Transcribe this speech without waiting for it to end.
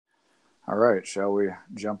All right, shall we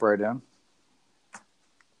jump right in?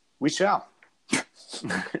 We shall.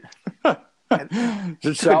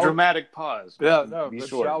 Dramatic pause. Yeah, no, Be but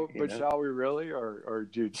sure, shall we really, or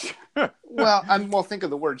dude? Well, think of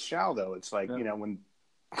the word "shall," though. It's like when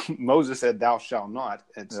Moses said, "Thou shalt not."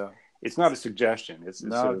 It's not a suggestion. It's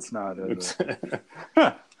not. Is it?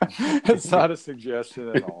 It's not a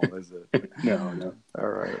suggestion at all, is it? No. All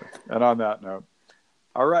right. And on that note,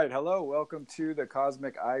 all right. Hello, welcome to the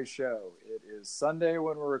Cosmic Eye Show. It is Sunday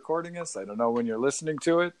when we're recording this. I don't know when you're listening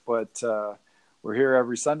to it, but we're here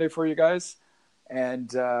every Sunday for you guys.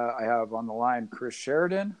 And I have on the line Chris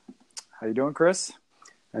Sheridan. How you doing, Chris?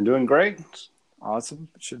 I'm doing great. Awesome.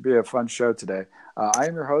 It should be a fun show today. I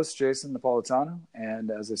am your host, Jason Napolitano.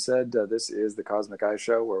 And as I said, this is the Cosmic Eye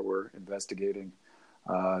Show, where we're investigating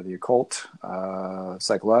the occult,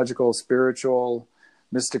 psychological, spiritual,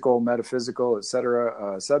 mystical, metaphysical,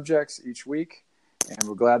 etc. Subjects each week. And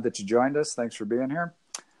we're glad that you joined us. Thanks for being here.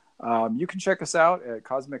 You can check us out at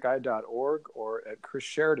cosmiceye.org or at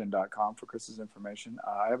chrissheridan.com for Chris's information.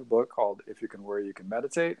 I have a book called If You Can Worry, You Can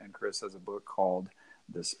Meditate, and Chris has a book called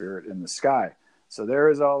The Spirit in the Sky. So there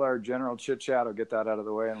is all our general chit-chat. I'll get that out of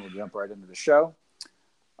the way, and we'll jump right into the show.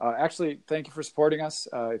 Actually, thank you for supporting us.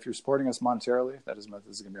 If you're supporting us monetarily, this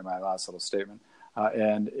is going to be my last little statement.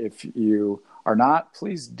 And if you are not,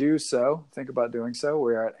 please do so. Think about doing so.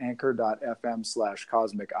 We are at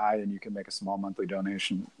anchor.fm/cosmic eye, and you can make a small monthly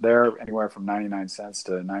donation there, anywhere from 99 cents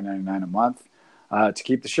to $9.99 a month, to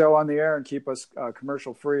keep the show on the air and keep us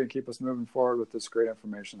commercial free and keep us moving forward with this great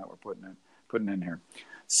information that we're putting in here.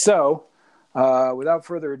 So, without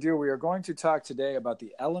further ado, we are going to talk today about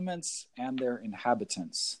the elements and their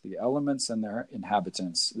inhabitants. The elements and their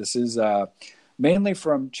inhabitants. This is mainly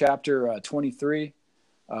from chapter 23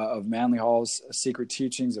 of Manly Hall's Secret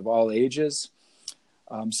Teachings of All Ages.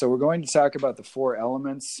 So we're going to talk about the four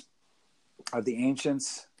elements of the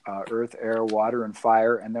ancients, earth, air, water, and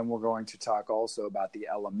fire. And then we're going to talk also about the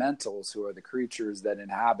elementals, who are the creatures that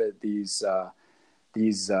inhabit these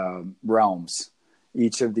realms.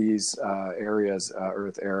 Each of these areas,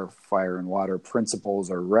 earth, air, fire, and water, principles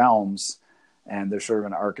or realms, and they're sort of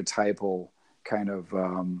an archetypal kind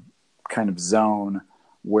of zone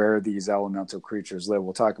where these elemental creatures live.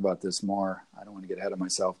 We'll talk about this more. I don't want to get ahead of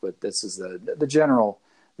myself, but this is the general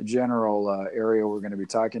area we're going to be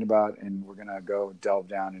talking about, and we're going to go delve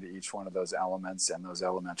down into each one of those elements and those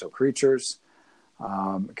elemental creatures,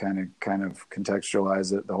 kind of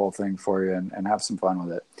contextualize the whole thing for you and have some fun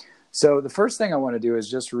with it. So the first thing I want to do is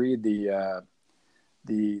just read the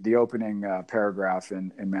opening paragraph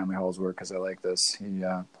in Manly Hall's work, because I like this. He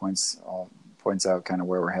points out kind of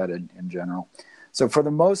where we're headed in general. So, for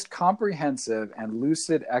the most comprehensive and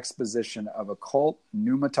lucid exposition of occult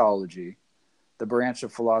pneumatology, the branch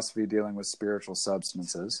of philosophy dealing with spiritual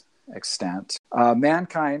substances, extant,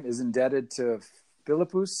 mankind is indebted to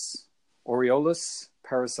Philippus Aureolus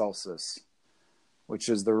Paracelsus, which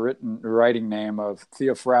is the writing name of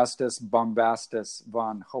Theophrastus Bombastus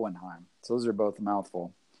von Hohenheim. So those are both a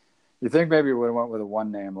mouthful. You think maybe we would have went with a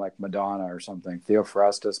one name like Madonna or something,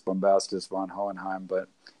 Theophrastus Bombastus von Hohenheim, but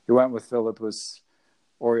he went with Philippus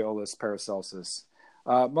Aureolus Paracelsus.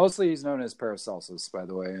 Mostly he's known as Paracelsus, by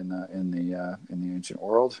the way, in the ancient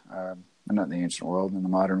world. Not in the ancient world, in the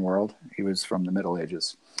modern world. He was from the Middle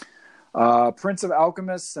Ages. Prince of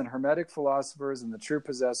alchemists and hermetic philosophers, and the true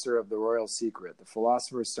possessor of the royal secret, the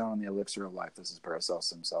philosopher's stone and the elixir of life. This is Paracelsus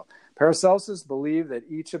himself. Paracelsus believed that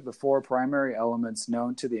each of the four primary elements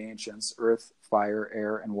known to the ancients, earth, fire,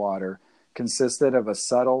 air, and water, consisted of a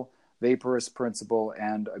subtle, vaporous principle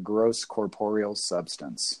and a gross corporeal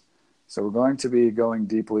substance. So we're going to be going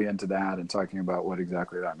deeply into that and talking about what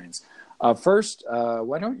exactly that means. First,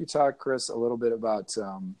 why don't you talk, Chris, a little bit about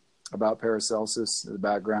Paracelsus, the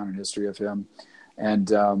background and history of him, and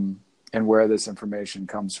where this information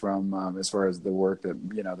comes from, as far as the work that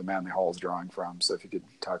the Manly Hall is drawing from. So if you could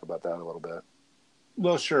talk about that a little bit.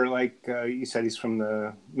 Well, sure. Like you said, he's from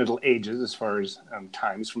the Middle Ages as far as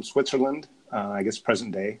time. He's from Switzerland, I guess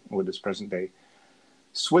present day. What is present day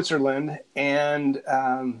Switzerland? And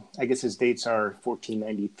I guess his dates are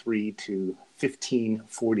 1493 to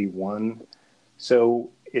 1541. So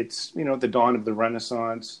it's, the dawn of the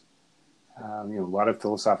Renaissance. A lot of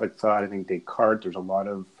philosophic thought. I think Descartes, there's a lot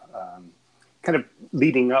of kind of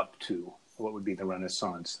leading up to what would be the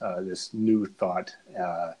Renaissance, this new thought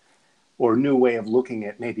or new way of looking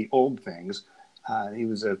at maybe old things. He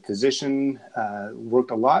was a physician,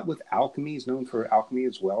 worked a lot with alchemy. He's known for alchemy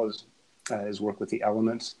as well as his work with the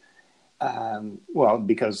elements.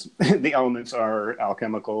 Because the elements are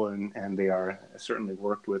alchemical and they are certainly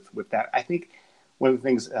worked with that. I think one of the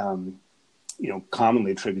things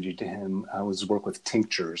commonly attributed to him was his work with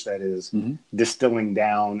tinctures, that is, Mm-hmm. distilling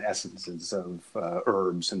down essences of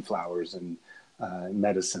herbs and flowers and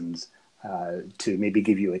medicines to maybe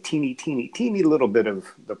give you a teeny little bit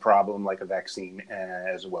of the problem, like a vaccine,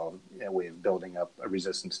 as well, a way of building up a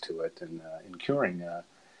resistance to it and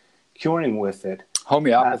curing with it.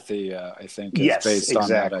 Homeopathy, I think, is Yes, based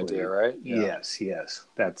exactly. on that idea, right? Yeah. Yes,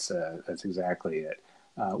 that's exactly it.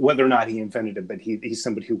 Whether or not he invented it, but he's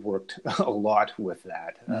somebody who worked a lot with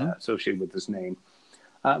that, associated with his name.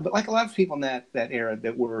 But like a lot of people in that era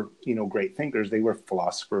that were, great thinkers, they were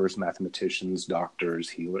philosophers, mathematicians,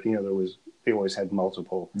 doctors. They always had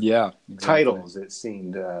multiple titles. It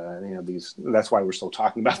seemed, that's why we're still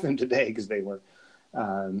talking about them today, because they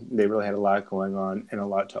really had a lot going on and a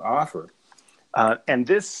lot to offer. And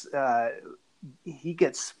this, he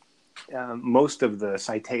gets most of the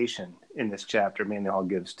citation in this chapter, Mendenhall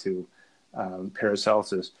gives to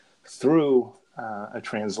Paracelsus through a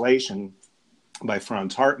translation by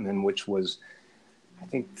Franz Hartmann, which was, I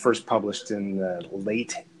think, first published in the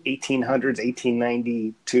late 1800s,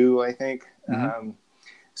 1892, I think. Mm-hmm.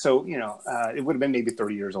 So, it would have been maybe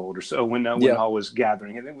 30 years old or so when Hall was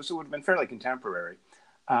gathering it. It would have been fairly contemporary.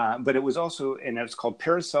 But it was also, and it's called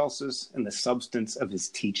Paracelsus and the Substance of His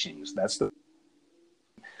Teachings. That's the,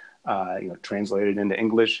 translated into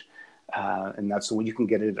English. And that's the way you can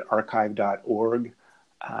get it at archive.org.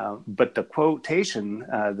 But the quotation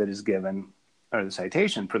that is given, or the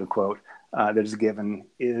citation for the quote that is given,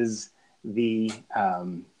 is the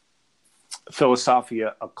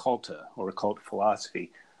Philosophia Occulta, or occult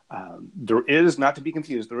philosophy. There is, not to be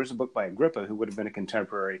confused, there is a book by Agrippa, who would have been a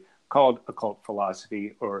contemporary, called Occult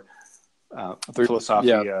Philosophy, or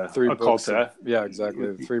Philosophia Occulta.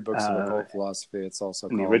 Exactly. 3 books of occult philosophy. It's also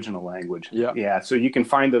in called. The original language. Yeah. So you can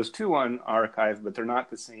find those two on archive, but they're not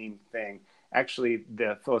the same thing. Actually,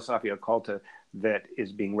 the Philosophia Occulta that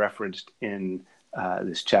is being referenced in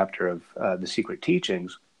this chapter of The Secret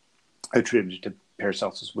Teachings, attributed to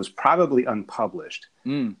Paracelsus, was probably unpublished.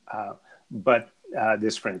 But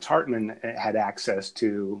this Franz Hartmann had access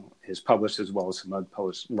to his published as well as some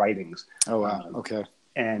unpublished writings. Oh, wow. Okay.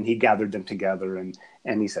 And he gathered them together, and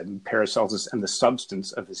he said Paracelsus and the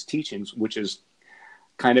Substance of His Teachings, which is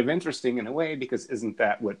kind of interesting in a way, because isn't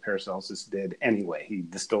that what Paracelsus did anyway? He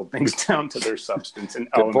distilled things down to their substance and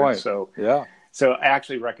elements. Point. So I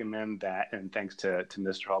actually recommend that, and thanks to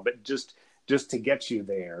Mr. Hall. But just to get you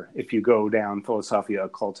there, if you go down Philosophia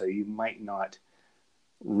Occulta, you might not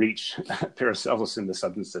reach Paracelsus in the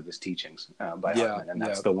Substance of His Teachings by Hartmann, and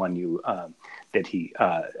that's the one that he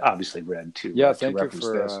obviously read to. Thank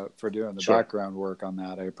you for doing the background work on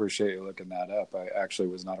that. I appreciate you looking that up. I actually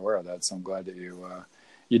was not aware of that, so I'm glad that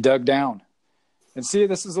you dug down. And see,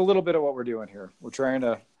 this is a little bit of what we're doing here. We're trying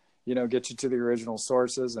to get you to the original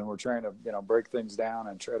sources, and we're trying to break things down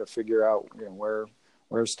and try to figure out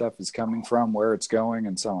where stuff is coming from, where it's going,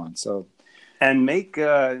 and so on. So, and make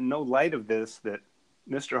no light of this, that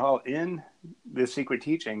Mr. Hall, in The Secret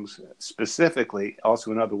Teachings specifically,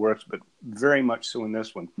 also in other works, but very much so in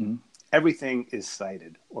this one, everything is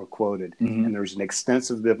cited or quoted, and there's an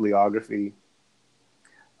extensive bibliography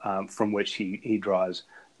from which he draws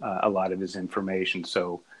a lot of his information.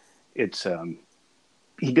 So it's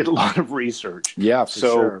he did a lot of research. Yeah,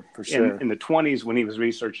 for sure. In the 20s, when he was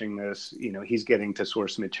researching this, he's getting to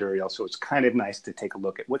source material. So it's kind of nice to take a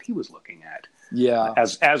look at what he was looking at. Yeah.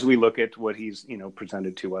 As we look at what he's,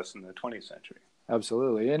 presented to us in the 20th century.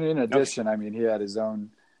 Absolutely. And in addition, I mean, he had his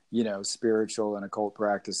own, spiritual and occult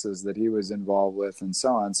practices that he was involved with and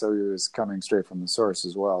so on. So he was coming straight from the source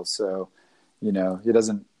as well. So, he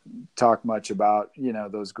doesn't talk much about,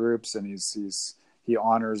 those groups, and he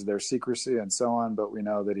honors their secrecy and so on, but we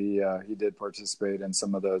know that he did participate in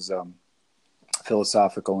some of those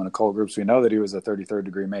philosophical and occult groups. We know that he was a 33rd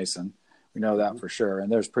degree Mason. We know that for sure. And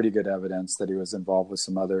there's pretty good evidence that he was involved with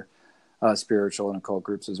some other spiritual and occult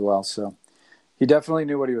groups as well. So he definitely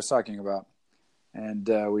knew what he was talking about. And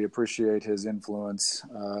we appreciate his influence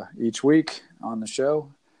each week on the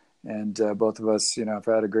show. And both of us, have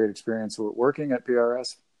had a great experience working at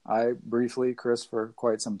PRS. I briefly, Chris, for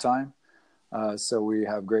quite some time. So we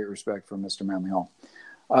have great respect for Mr. Manly Hall.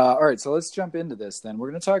 All right, so let's jump into this then. We're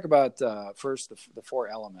going to talk about first the 4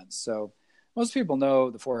 elements. So most people know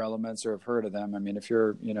the 4 elements or have heard of them. I mean, if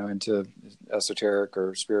you're into esoteric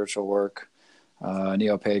or spiritual work,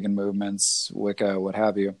 neo-pagan movements, Wicca, what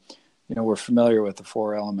have you, we're familiar with the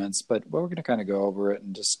 4 elements. But we're going to kind of go over it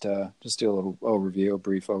and just do a little overview, a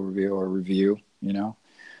brief overview or review.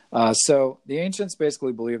 So the ancients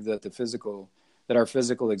basically believed that that our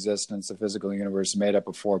physical existence, the physical universe, is made up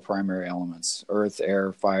of 4 primary elements: earth,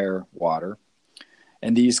 air, fire, water.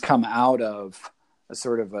 And these come out of a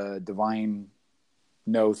sort of a divine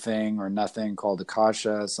no thing or nothing called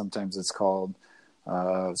Akasha. Sometimes it's called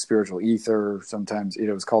spiritual ether. Sometimes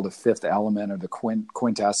it's called a fifth element or the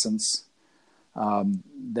quintessence.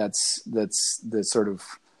 That's the sort of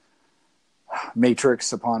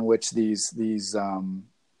matrix upon which these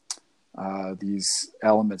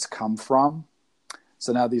elements come from.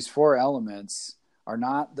 So now these four elements are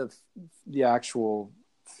not the actual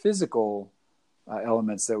physical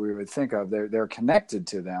elements that we would think of. They're connected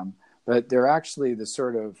to them, but they're actually the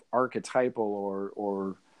sort of archetypal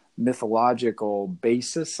or mythological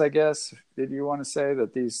basis, I guess, if you want to say,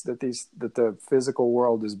 that the physical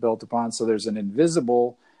world is built upon. So there's an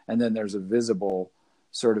invisible and then there's a visible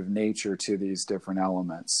sort of nature to these different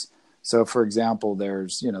elements. So for example,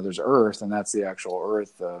 there's earth, and that's the actual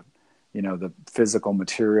earth, the physical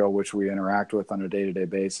material which we interact with on a day-to-day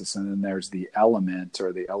basis. And then there's the element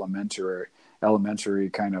or the elementary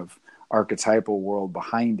kind of archetypal world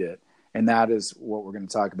behind it. And that is what we're going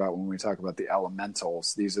to talk about when we talk about the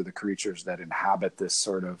elementals. These are the creatures that inhabit this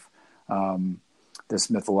sort of this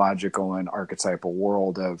mythological and archetypal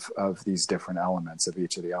world of these different elements, of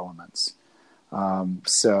each of the elements.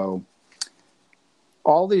 So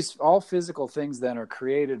all physical things then are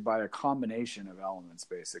created by a combination of elements,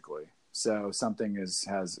 basically. So something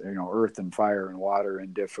has earth and fire and water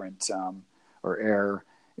in different or air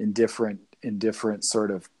in different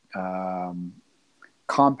sort of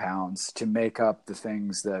compounds to make up the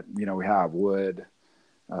things that we have: wood,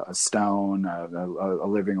 a stone, a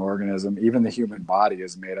living organism. Even the human body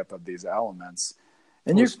is made up of these elements.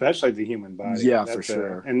 And especially the human body. Yeah, for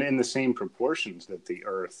sure. And in the same proportions that the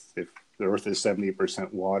earth. If the earth is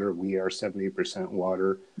 70% water, we are 70%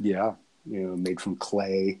 water. Yeah. Made from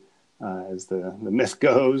clay, as the myth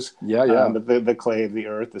goes. Yeah. But the clay of the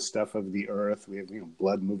earth, the stuff of the earth, we have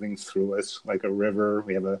blood moving through us like a river.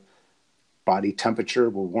 We have a body temperature.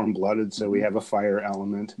 We're warm-blooded, so we have a fire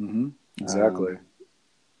element. Mm-hmm. Exactly.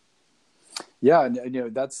 Yeah,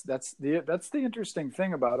 and that's the interesting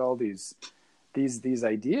thing about all these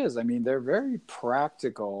ideas. I mean, they're very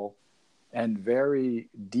practical and very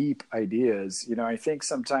deep ideas. I think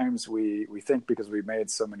sometimes we think, because we've made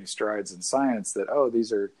so many strides in science, that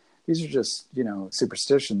these are just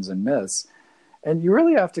superstitions and myths. And you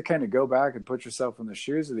really have to kind of go back and put yourself in the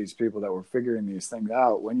shoes of these people that were figuring these things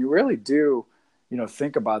out. When you really do,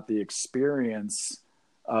 think about the experience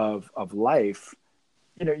of life,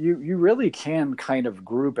 you really can kind of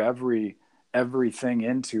group everything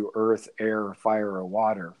into earth, air, fire, or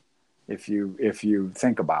water. If you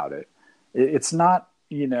think about it, it's not,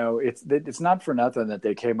 it's not for nothing that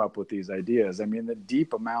they came up with these ideas. I mean, the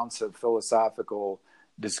deep amounts of philosophical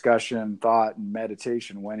discussion, thought, and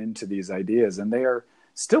meditation went into these ideas, and they are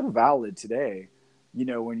still valid today.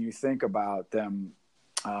 When you think about them,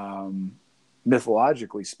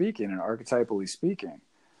 mythologically speaking and archetypally speaking,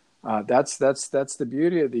 that's the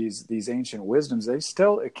beauty of these ancient wisdoms.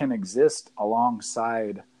 It can exist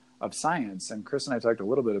alongside of science. And Chris and I talked a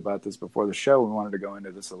little bit about this before the show. We wanted to go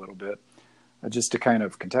into this a little bit, just to kind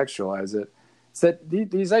of contextualize it. It's that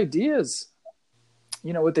these ideas,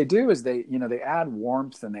 what they do is they add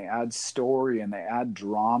warmth and they add story and they add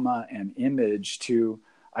drama and image to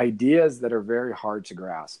ideas that are very hard to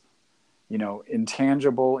grasp.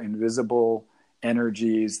 Intangible, invisible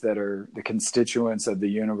energies that are the constituents of the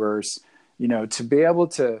universe. To be able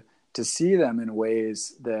to see them in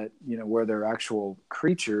ways that where they're actual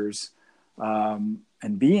creatures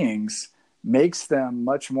and beings makes them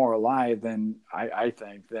much more alive than I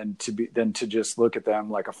think than to just look at them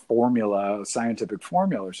like a scientific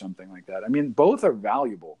formula or something like that. I mean, both are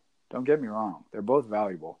valuable. Don't get me wrong; they're both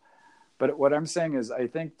valuable. But what I'm saying is, I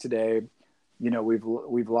think today,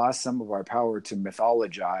 we've lost some of our power to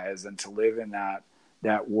mythologize and to live in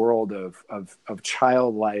that world of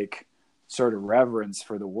childlike sort of reverence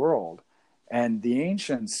for the world. And the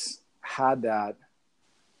ancients had that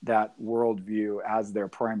worldview as their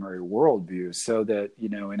primary worldview, so that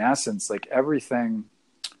in essence, like, everything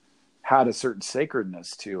had a certain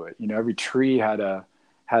sacredness to it. Every tree had a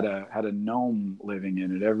gnome living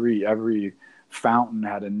in it. Every fountain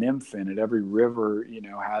had a nymph in it. Every river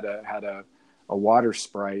had a water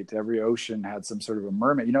sprite. Every ocean had some sort of a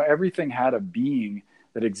mermaid. Everything had a being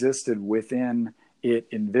that existed within it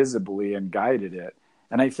invisibly and guided it.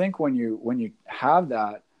 And I think when you have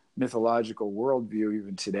that mythological worldview,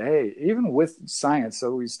 even today, even with science,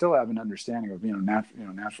 so we still have an understanding of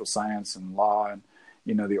natural science and law and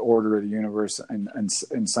the order of the universe and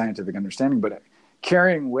scientific understanding, but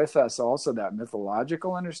carrying with us also that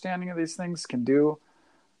mythological understanding of these things can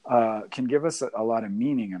give us a lot of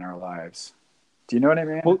meaning in our lives. Do you know what I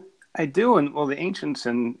mean? Well, I do. And well, the ancients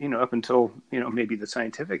and, up until, maybe the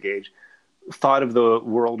scientific age, thought of the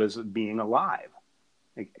world as being alive.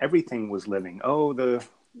 Like everything was living.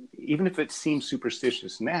 Even if it seems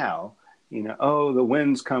superstitious now, the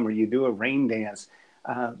winds come or you do a rain dance.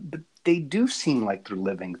 But they do seem like they're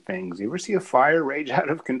living things. You ever see a fire rage out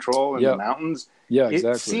of control in the mountains? Yeah, It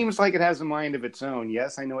exactly. seems like it has a mind of its own.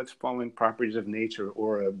 Yes, I know it's following properties of nature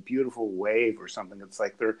or a beautiful wave or something. It's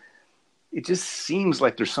like it just seems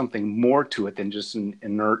like there's something more to it than just an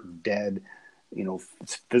inert, dead,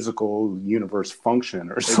 physical universe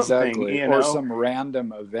function or something. Exactly. Or some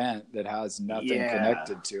random event that has nothing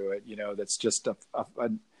connected to it, that's just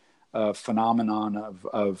a phenomenon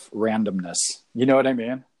of randomness. You know what I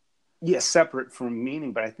mean? Yes, separate from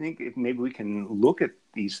meaning. But I think if maybe we can look at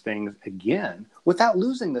these things again without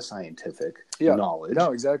losing the scientific knowledge.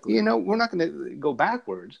 No, exactly. We're not going to go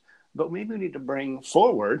backwards, but maybe we need to bring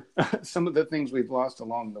forward some of the things we've lost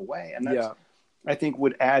along the way. And that's, I think,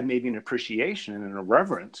 would add maybe an appreciation and a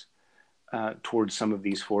reverence towards some of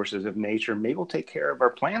these forces of nature. Maybe we'll take care of our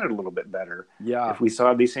planet a little bit better if we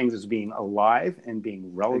saw these things as being alive and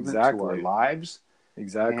being relevant to our lives.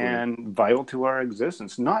 Exactly. And vital to our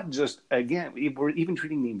existence. Not just, again, we're even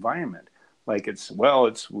treating the environment like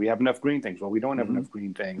we have enough green things. Well, we don't have enough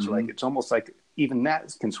green things. Like it's almost like even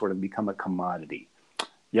that can sort of become a commodity.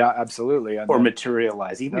 Yeah, absolutely. Or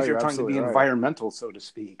materialize. Even if you're trying to be environmental, so to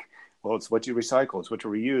speak. Well, it's what you recycle. It's what you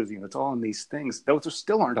reuse. It's all in these things. Those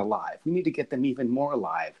still aren't alive. We need to get them even more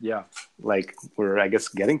alive. Yeah. Like we're, I guess,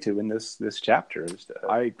 getting to in this chapter.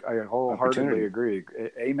 I wholeheartedly agree.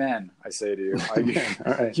 Amen, I say to you.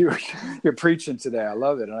 All right. You're preaching today. I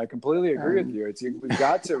love it. And I completely agree with you. We've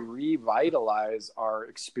got to revitalize our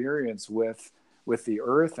experience with the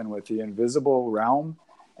earth and with the invisible realm.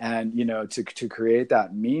 And, to create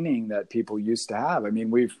that meaning that people used to have. I mean,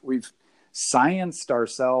 we've scienced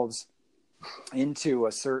ourselves into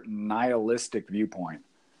a certain nihilistic viewpoint,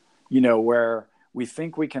 where we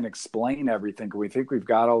think we can explain everything. We think we've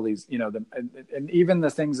got all these, and even the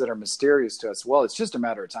things that are mysterious to us. Well, it's just a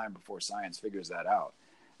matter of time before science figures that out.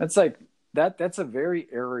 That's like that's a very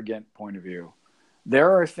arrogant point of view.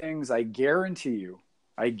 There are things I guarantee you,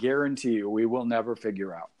 we will never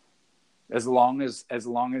figure out. As long as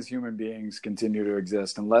human beings continue to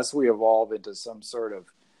exist, unless we evolve into some sort of,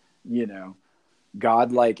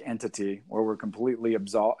 godlike entity where we're completely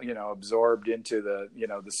absorbed into the,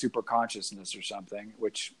 the super consciousness or something,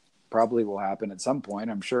 which probably will happen at some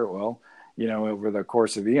point. I'm sure it will, over the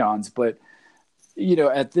course of eons. But,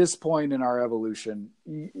 at this point in our evolution,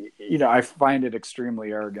 I find it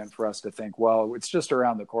extremely arrogant for us to think, well, it's just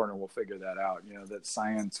around the corner. We'll figure that out, that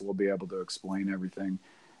science will be able to explain everything.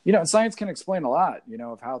 Science can explain a lot,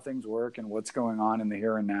 of how things work and what's going on in the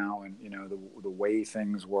here and now, and the way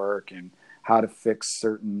things work and how to fix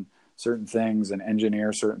certain things and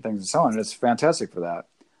engineer certain things and so on. And it's fantastic for that.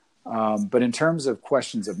 But in terms of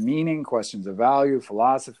questions of meaning, questions of value,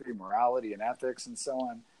 philosophy, morality, and ethics, and so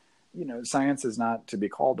on, science is not to be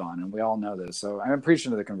called on, and we all know this. So I'm preaching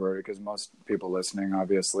to the converted because most people listening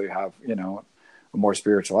obviously have a more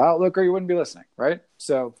spiritual outlook, or you wouldn't be listening, right?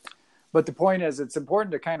 So. But the point is, it's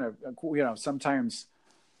important to kind of, sometimes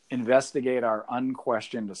investigate our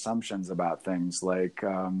unquestioned assumptions about things. Like,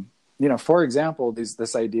 for example,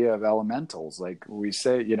 this idea of elementals. Like we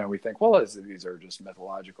say, we think, well, these are just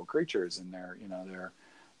mythological creatures, and they're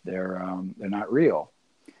not real.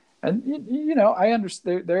 And I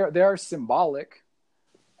understand they are symbolic,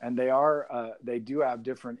 and they do have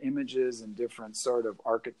different images and different sort of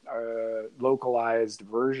localized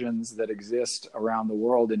versions that exist around the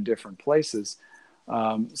world in different places.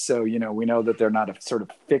 So, we know that they're not a sort of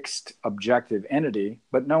fixed objective entity,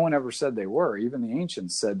 but no one ever said they were. Even the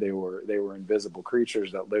ancients said they were invisible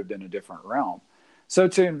creatures that lived in a different realm. So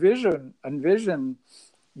to envision,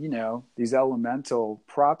 these elemental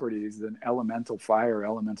properties, the elemental fire,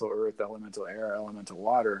 elemental earth, elemental air, elemental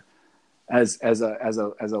water, as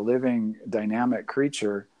a living dynamic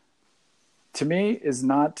creature, to me is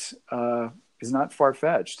not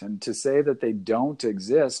far-fetched. And to say that they don't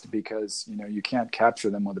exist because you can't capture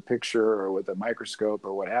them with a picture or with a microscope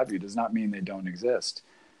or what have you does not mean they don't exist.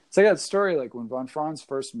 So I got a story like when von Franz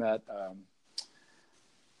first met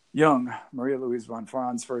Jung, Maria Louise von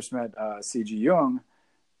Franz first met C.G. Jung.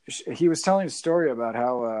 He was telling a story about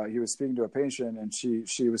how he was speaking to a patient, and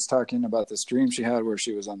she was talking about this dream she had where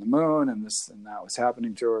she was on the moon, and that was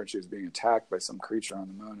happening to her, and she was being attacked by some creature on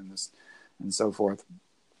the moon, and so forth.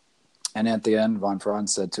 And at the end, von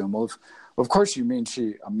Franz said to him, "Well, of course you mean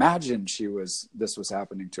she imagined this was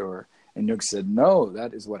happening to her." And Jung said, "No,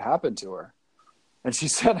 that is what happened to her." And she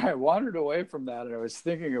said, "I wandered away from that, and I was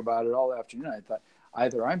thinking about it all afternoon. I thought,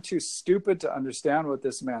 either I'm too stupid to understand what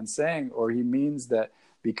this man's saying, or he means that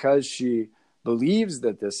because she believes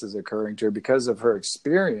that this is occurring to her because of her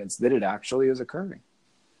experience, that it actually is occurring.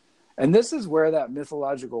 And this is where that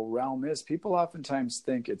mythological realm is. People oftentimes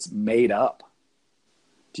think it's made up.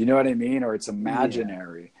 Do you know what I mean? Or it's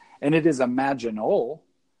imaginary. Yeah. And it is imaginal.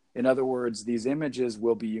 In other words, these images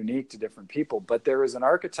will be unique to different people, but there is an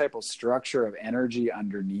archetypal structure of energy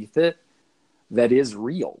underneath it that is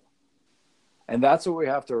real. And that's what we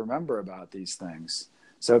have to remember about these things.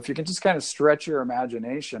 So if you can just kind of stretch your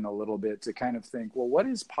imagination a little bit to kind of think, well, what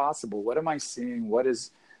is possible? What am I seeing? What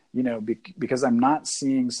is, because I'm not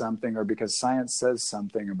seeing something, or because science says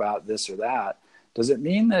something about this or that, does it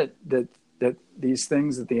mean that these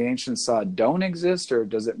things that the ancients saw don't exist, or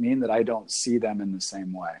does it mean that I don't see them in the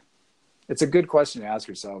same way? It's a good question to ask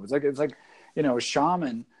yourself. It's like a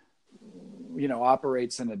shaman,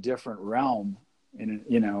 operates in a different realm than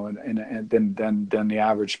the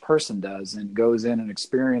average person does, and goes in and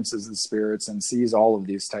experiences the spirits and sees all of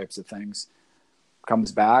these types of things,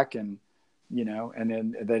 comes back and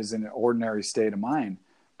then that is in an ordinary state of mind.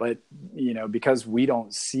 But because we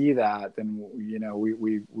don't see that, then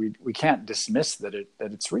we can't dismiss that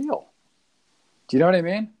it's real. Do you know what I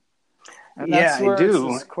mean? And that's where I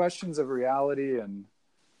do. It's questions of reality and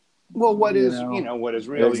what is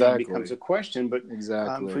real exactly. becomes a question. But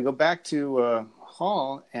exactly. If we go back to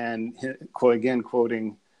Hall and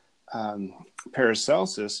quoting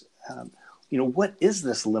Paracelsus, what is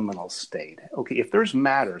this liminal state? Okay, if there's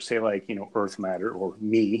matter, say like earth matter or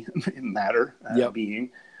me matter being.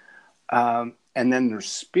 And then there's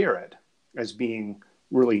spirit as being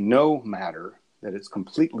really no matter, that it's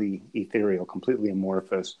completely ethereal, completely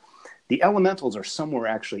amorphous. The elementals are somewhere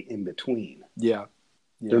actually in between. Yeah.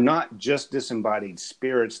 They're not just disembodied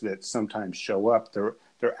spirits that sometimes show up. They're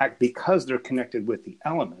because they're connected with the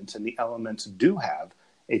elements, and the elements do have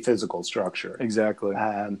a physical structure. Exactly.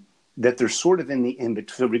 That they're sort of in the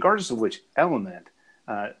in-between. So regardless of which element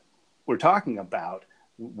we're talking about,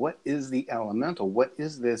 what is the elemental? What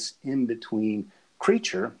is this in-between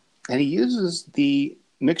creature? And he uses the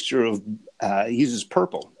mixture of, he uses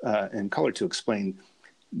purple and color to explain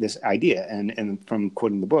this idea. And from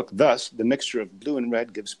quoting the book, thus, the mixture of blue and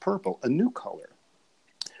red gives purple a new color,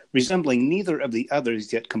 resembling neither of the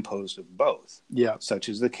others, yet composed of both. Yeah. Such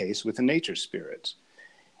is the case with the nature spirits.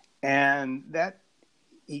 And that,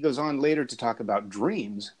 he goes on later to talk about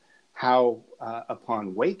dreams, how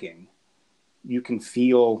upon waking, you can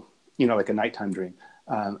feel, like a nighttime dream.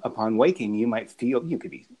 Upon waking, you might feel, you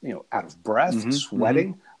could be, out of breath,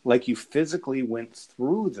 sweating, like you physically went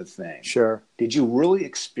through the thing. Sure. Did you really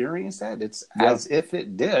experience that? It's as if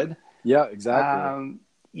it did. Yeah, exactly.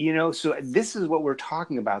 So this is what we're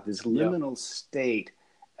talking about, this liminal state.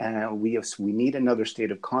 We need another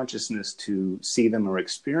state of consciousness to see them or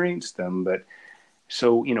experience them. But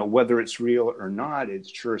so, whether it's real or not, it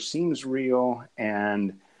sure seems real.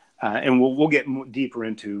 And we'll get deeper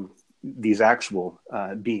into these actual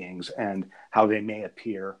beings and how they may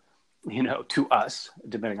appear, to us,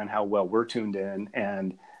 depending on how well we're tuned in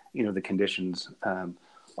and, the conditions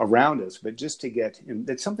around us. But just to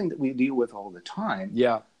that's something that we deal with all the time.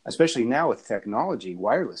 Yeah. Especially now with technology,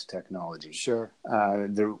 wireless technology. Sure.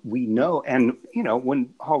 We know, and,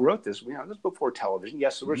 when Hall wrote this, this was before television.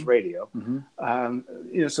 Yes, there was radio.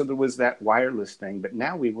 So there was that wireless thing, but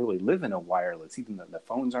now we really live in a wireless, even though the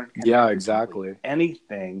phones aren't connected. Yeah, exactly.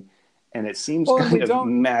 Anything. And it seems kind of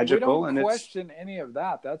magical. We don't question any of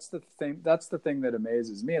that. That's the thing. That's the thing that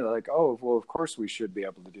amazes me. Like, oh, well, of course we should be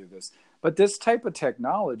able to do this. But this type of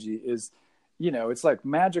technology is, it's like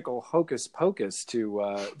magical hocus pocus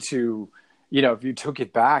to if you took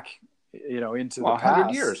it back, into the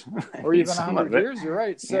past, 100 years, or even 100 years. You're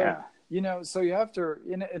right. So, so you have to.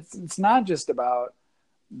 It's not just about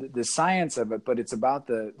the science of it, but it's about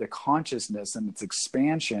the consciousness and its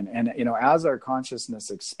expansion. And, as our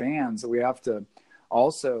consciousness expands, we have to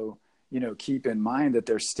also, keep in mind that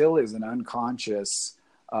there still is an unconscious,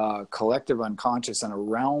 collective unconscious, and a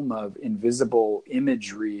realm of invisible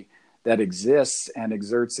imagery that exists and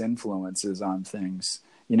exerts influences on things,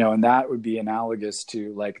 and that would be analogous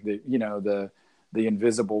to like the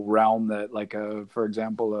invisible realm that, like, for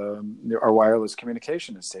example, our wireless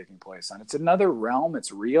communication is taking place on. It's another realm.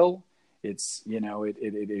 It's real. It's,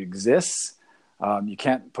 it exists. You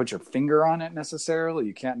can't put your finger on it necessarily.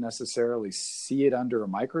 You can't necessarily see it under a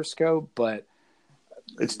microscope, but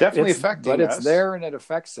it's definitely affecting us. But it's there and it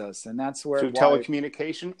affects us. And that's where through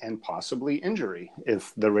telecommunication and possibly injury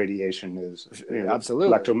if the radiation is absolutely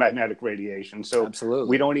electromagnetic radiation. So absolutely,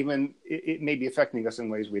 we don't even, it may be affecting us in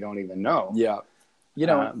ways we don't even know. Yeah.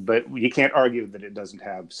 But you can't argue that it doesn't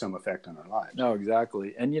have some effect on our lives. No,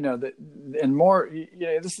 exactly. And, and more,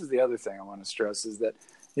 this is the other thing I want to stress is that,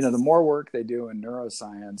 the more work they do in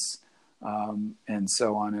neuroscience, and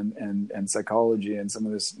so on, and psychology and some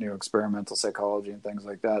of this experimental psychology and things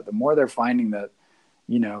like that, the more they're finding that,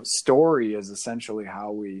 story is essentially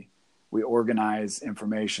how we organize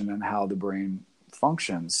information and how the brain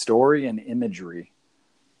functions, story and imagery.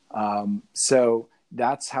 So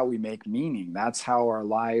that's how we make meaning. That's how our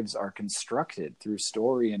lives are constructed, through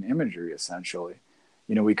story and imagery, essentially.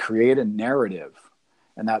 We create a narrative,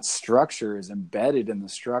 and that structure is embedded in the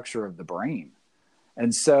structure of the brain.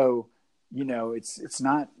 And so, it's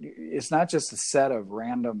not just a set of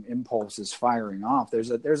random impulses firing off.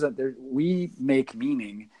 We make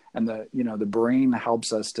meaning, and the brain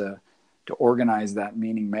helps us to organize that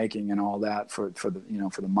meaning making and all that for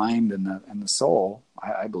the mind and the soul,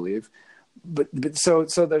 I believe. But so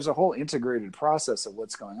there's a whole integrated process of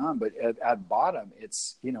what's going on. But at bottom,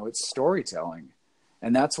 it's storytelling,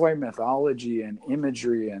 and that's why mythology and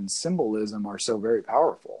imagery and symbolism are so very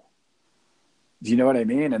powerful. Do you know what I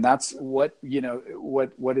mean? And that's what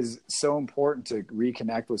is so important to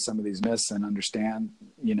reconnect with some of these myths and understand,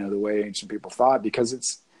 the way ancient people thought, because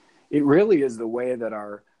it really is the way that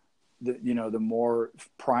the more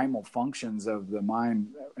primal functions of the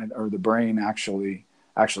mind or the brain actually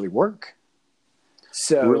work.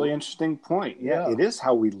 So really interesting point. Yeah, it is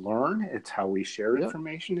how we learn. It's how we share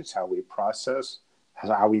information. It's how we process,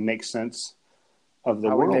 how we make sense of the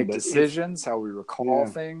world. How we make decisions, how we recall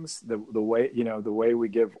things, the way we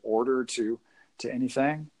give order to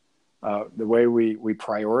anything, the way we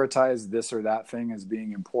prioritize this or that thing as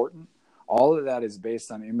being important. All of that is based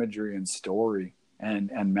on imagery and story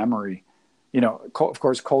and memory. Of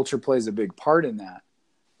course, culture plays a big part in that.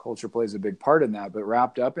 But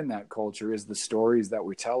wrapped up in that culture is the stories that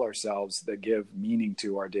we tell ourselves that give meaning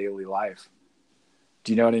to our daily life.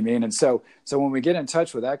 Do you know what I mean? And so when we get in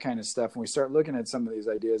touch with that kind of stuff, and we start looking at some of these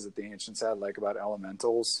ideas that the ancients had, like about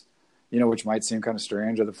elementals, which might seem kind of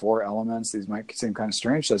strange, or the four elements, these might seem kind of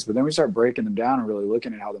strange to us, but then we start breaking them down and really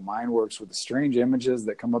looking at how the mind works with the strange images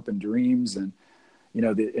that come up in dreams, and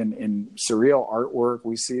in surreal artwork,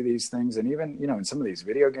 we see these things. And even, in some of these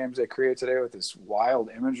video games they create today with this wild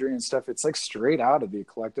imagery and stuff, it's like straight out of the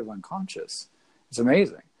collective unconscious. It's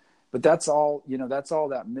amazing. But that's all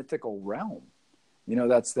that mythical realm.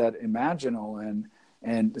 That's that imaginal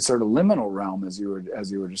and sort of liminal realm as you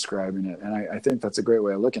were describing it. And I think that's a great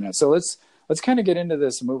way of looking at it. So let's kind of get into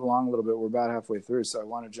this and move along a little bit. We're about halfway through. So I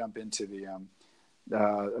want to jump into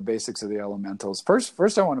the basics of the elementals.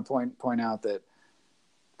 First I want to point out that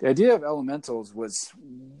the idea of elementals was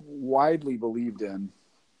widely believed in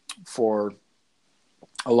for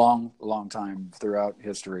a long, long time throughout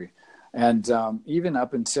history. And even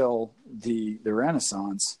up until the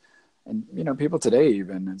Renaissance, and people today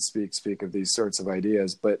even speak of these sorts of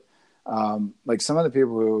ideas. But like some of the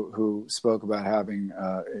people who spoke about having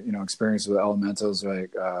experience with elementals,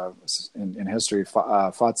 like in history,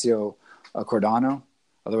 Fazio Cardano,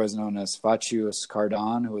 otherwise known as Faccius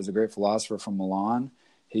Cardan, who was a great philosopher from Milan.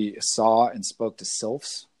 He saw and spoke to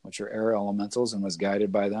sylphs, which are air elementals, and was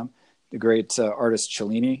guided by them. The great artist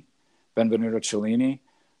Cellini, Benvenuto Cellini,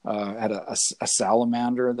 had a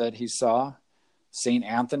salamander that he saw. St.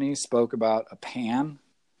 Anthony spoke about a pan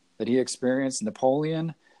that he experienced.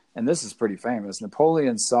 Napoleon, and this is pretty famous,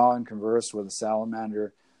 Napoleon saw and conversed with a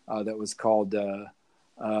salamander that was called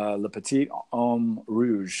Le Petit Homme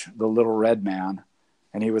Rouge, the little red man.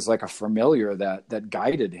 And he was like a familiar that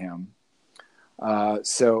guided him.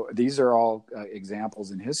 So these are all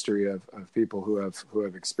examples in history of people who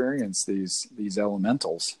have experienced these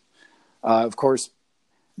elementals. Of course,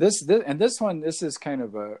 this is kind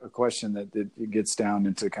of a question that it gets down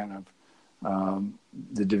into kind of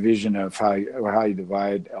the division of how you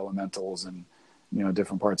divide elementals and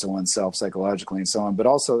different parts of oneself psychologically and so on. But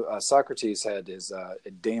also Socrates had his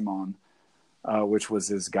daemon, which was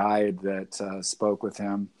his guide that spoke with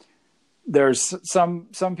him. There's some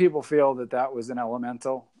people feel that was an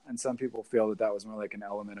elemental, and some people feel that was more like an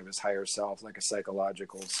element of his higher self, like a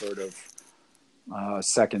psychological sort of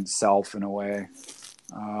second self in a way.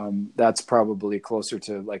 That's probably closer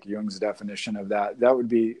to like Jung's definition of that. That would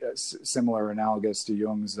be similar, analogous to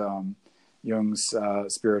Jung's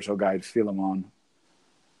spiritual guide Philemon.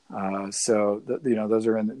 So those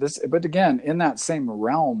are in this, but again, in that same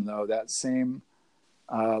realm, though, that same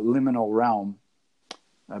liminal realm.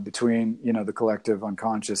 Between the collective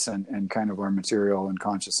unconscious and kind of our material and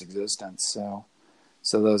conscious existence. So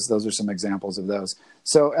those are some examples of those.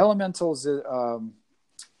 So elementals,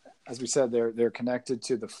 as we said, they're connected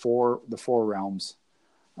to the four realms,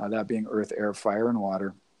 that being earth, air, fire, and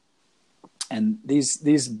water. And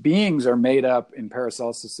these beings are made up in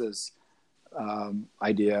Paracelsus's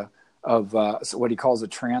idea of what he calls a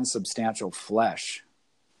transubstantial flesh.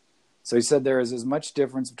 So he said there is as much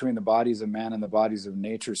difference between the bodies of man and the bodies of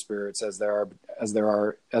nature spirits as there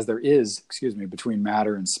is between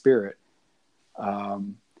matter and spirit.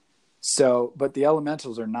 But the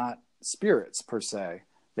elementals are not spirits per se.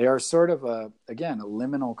 They are sort of a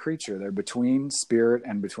liminal creature. They're between spirit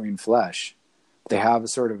and between flesh. They have a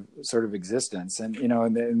sort of existence, and in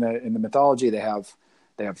the mythology they have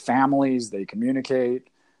families. They communicate.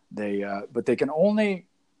 But they can only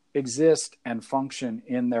exist and function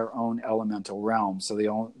in their own elemental realm. So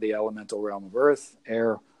the elemental realm of earth,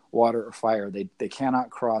 air, water, or fire. They cannot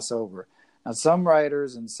cross over. Now, some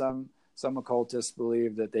writers and some occultists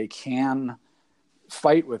believe that they can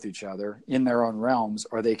fight with each other in their own realms,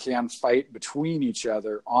 or they can fight between each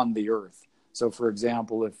other on the earth. So, for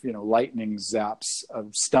example, if lightning zaps a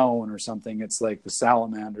stone or something, it's like the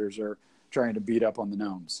salamanders are trying to beat up on the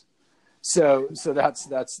gnomes. So that's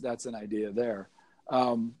an idea there.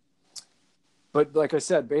 But like I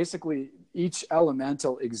said, basically each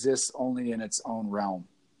elemental exists only in its own realm,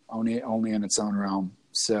 only in its own realm.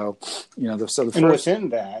 So, within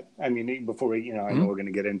that, I mean, before we, I know we're going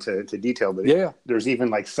to get into detail, but there's even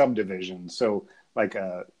like subdivisions. So, like,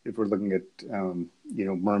 if we're looking at,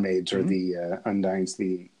 mermaids or the undines,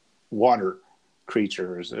 the water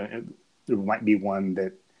creatures, there might be one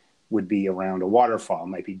that would be around a waterfall,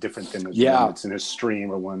 might be different than one that's in a stream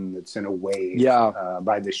or one that's in a wave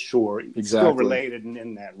by the shore. Exactly. Still related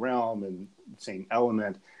in that realm and same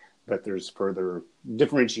element, but there's further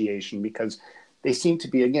differentiation because they seem to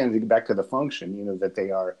be, again, to get back to the function, that they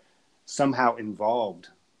are somehow involved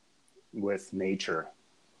with nature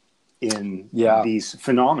in these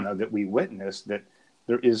phenomena that we witness, that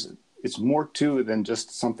it's more to than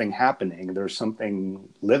just something happening. There's something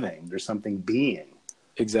living, there's something being.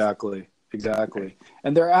 Exactly.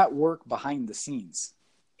 And they're at work behind the scenes.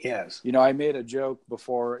 Yes. I made a joke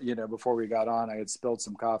before we got on. I had spilled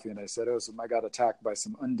some coffee and I said, I got attacked by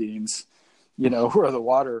some undines, who are the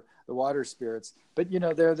water spirits. But,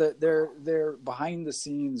 they're behind the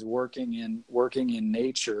scenes working in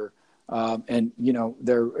nature. And,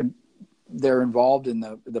 they're involved in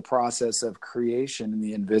the process of creation in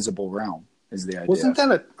the invisible realm is the idea. Wasn't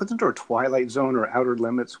there a Twilight Zone or Outer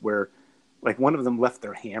Limits where, like, one of them left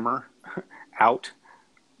their hammer out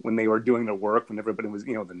when they were doing their work, when everybody was,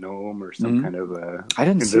 the gnome or some kind of I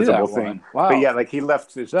didn't invisible see that thing. One. Wow. But yeah, like he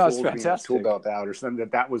left his tool belt out or something.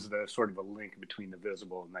 That was the sort of a link between the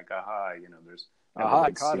visible and like, there's I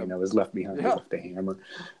caught him. I was left behind. He left the hammer.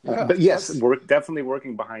 But yes, we're definitely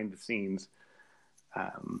working behind the scenes.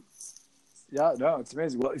 Yeah, no, it's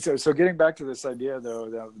amazing. Well, so getting back to this idea though,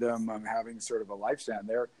 of them having sort of a lifespan,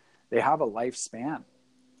 they have a lifespan.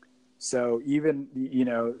 So even,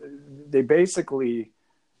 they basically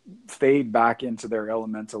fade back into their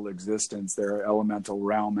elemental existence, their elemental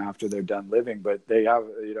realm after they're done living. But they have,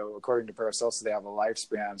 according to Paracelsus, they have a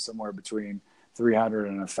lifespan somewhere between 300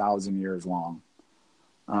 and 1,000 years long.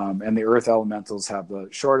 And the earth elementals have the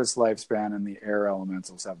shortest lifespan and the air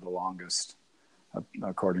elementals have the longest,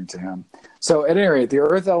 according to him. So at any rate, the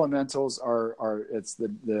earth elementals it's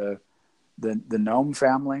the gnome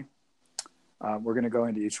family. We're going to go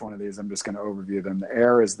into each one of these. I'm just going to overview them. The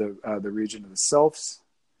air is the region of the sylphs,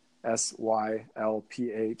 Sylphs,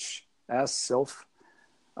 sylph.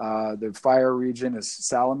 The fire region is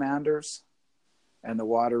salamanders, and the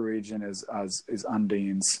water region is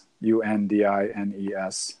undines,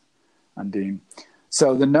 Undines, undine.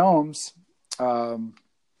 So the gnomes,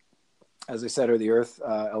 as I said, are the earth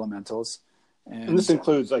elementals, and this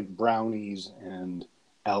includes like brownies and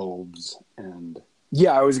elves and.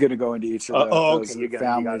 Yeah, I was going to go into each of those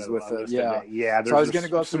families with yeah. So I was going to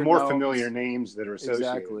go through some more familiar names that are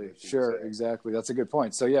associated. Exactly. Exactly. That's a good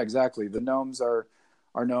point. So yeah, exactly. The gnomes are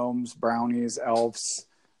gnomes, brownies, elves.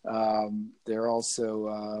 They're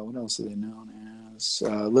also what else are they known as?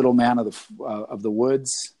 Little man of the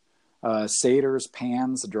woods, satyrs,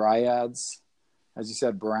 pans, dryads. As you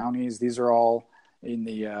said, brownies. These are all in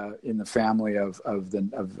the family of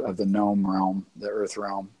the gnome realm, the earth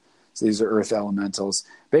realm. So these are earth elementals.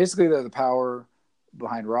 Basically, they're the power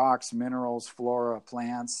behind rocks, minerals, flora,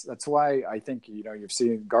 plants. That's why I think, you've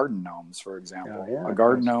seen garden gnomes, for example. A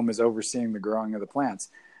garden gnome is overseeing the growing of the plants.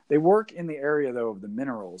 They work in the area, though, of the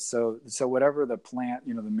minerals. So whatever the plant,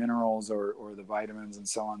 the minerals or the vitamins and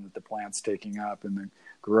so on that the plant's taking up, and the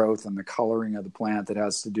growth and the coloring of the plant that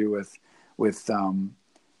has to do with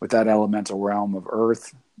that elemental realm of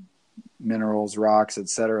earth, minerals, rocks,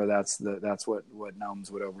 etc. That's what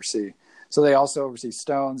gnomes would oversee. So they also oversee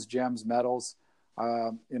stones, gems, metals.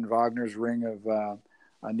 In Wagner's Ring of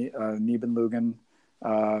Nibelungen,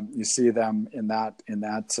 you see them in that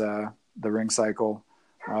the ring cycle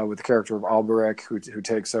with the character of Alberic, who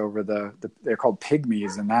takes over they're called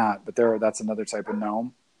pygmies in that, but that's another type of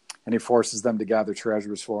gnome, and he forces them to gather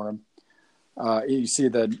treasures for him. You see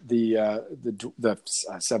the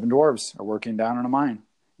seven dwarves are working down in a mine,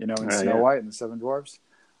 in Snow White and the Seven Dwarves.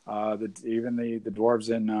 Even the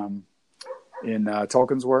dwarves in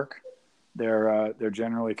Tolkien's work, they're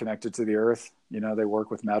generally connected to the earth. They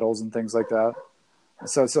work with metals and things like that.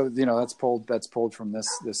 So that's pulled from this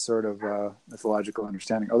sort of mythological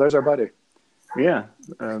understanding. Oh, there's our buddy. Yeah,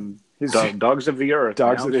 dogs of the earth.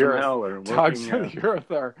 Dogs of the earth. Dogs of the earth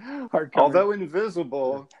are although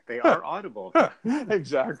invisible, they are audible.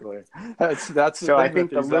 Exactly. That's so I think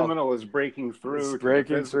the liminal is breaking through. It's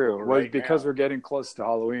breaking through. Well, because now. We're getting close to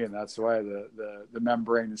Halloween. That's why the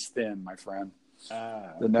membrane is thin, my friend.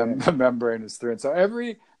 The membrane is thin. So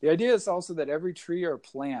the idea is also that every tree or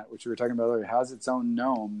plant, which we were talking about earlier, has its own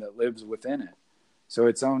gnome that lives within it. So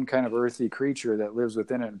its own kind of earthy creature that lives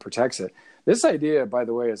within it and protects it. This idea, by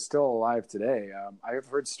the way, is still alive today. I have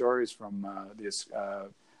heard stories from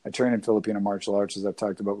I train in Filipino martial arts, as I've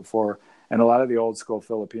talked about before, and a lot of the old school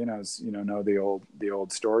Filipinos, know the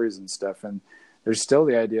old stories and stuff. And there's still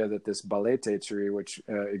the idea that this balete tree, which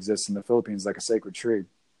exists in the Philippines, like a sacred tree.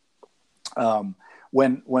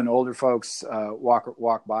 When older folks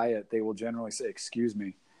walk by it, they will generally say, "Excuse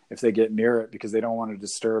me," if they get near it, because they don't want to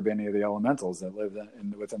disturb any of the elementals that live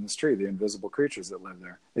within this tree, the invisible creatures that live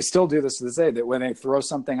there. They still do this to this day, that when they throw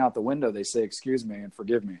something out the window, they say, "Excuse me and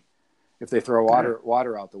forgive me," if they throw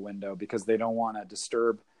water out the window, because they don't want to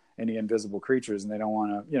disturb any invisible creatures, and they don't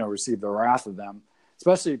want to receive the wrath of them,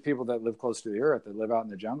 especially people that live close to the earth, that live out in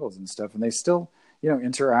the jungles and stuff, and they still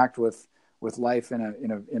interact with life in a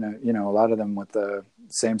a lot of them with the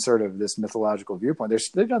same sort of this mythological viewpoint.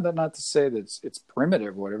 They've done that not to say that it's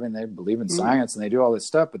primitive or whatever, and they believe in science and they do all this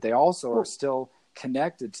stuff, but they also are still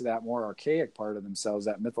connected to that more archaic part of themselves,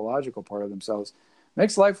 that mythological part of themselves.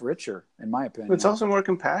 Makes life richer, in my opinion. It's also more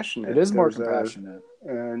compassionate. It is more compassionate.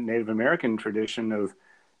 A Native American tradition of,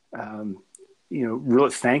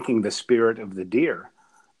 really thanking the spirit of the deer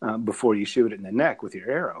before you shoot it in the neck with your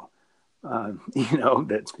arrow. Or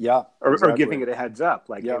giving it a heads up,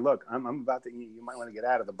 like, hey, look, I'm about to. You might want to get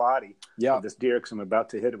out of the body of this deer because I'm about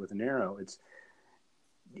to hit it with an arrow. It's,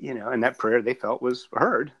 and that prayer they felt was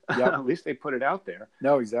heard. At least they put it out there.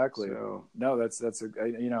 No, exactly. So, no, that's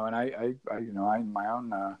and I in my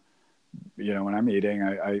own, when I'm eating,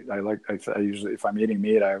 I usually, if I'm eating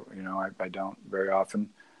meat, I don't very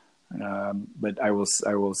often. But I will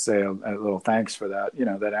say a little thanks for that.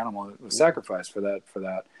 That animal was sacrificed for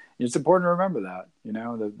that. It's important to remember that,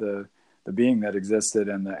 the being that existed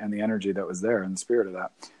and the energy that was there and the spirit of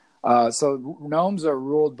that. So gnomes are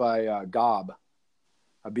ruled by Gob,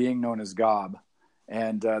 a being known as Gob,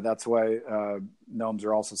 and that's why gnomes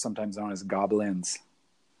are also sometimes known as goblins.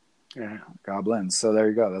 Yeah, goblins. So there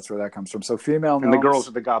you go. That's where that comes from. So female gnomes, and the girls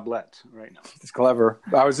are the goblets, right? It's clever.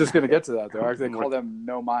 I was just going to get to that, though. They call them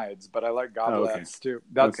nomides, but I like goblets too.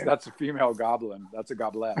 That's a female goblin. That's a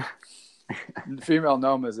goblet. Female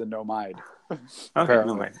gnome is a nomide. Okay,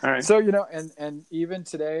 nomide. All right. So and even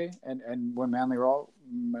today, and when Manly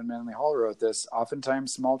Hall wrote this,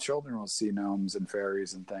 oftentimes small children will see gnomes and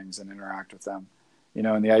fairies and things and interact with them.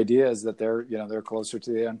 And the idea is that they're closer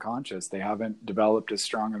to the unconscious. They haven't developed as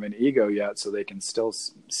strong of an ego yet, so they can still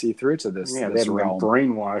see through to this. Yeah, this they've been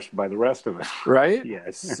brainwashed by the rest of us, right?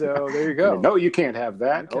 Yes. So there you go. No, you can't have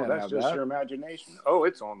that. That's just your imagination. Oh,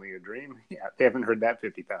 it's only a dream. Yeah, they haven't heard that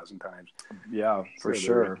 50,000 times. Yeah, for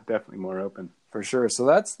sure. Definitely more open. For sure. So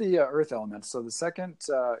that's the earth element. So the second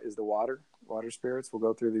is the water spirits. We'll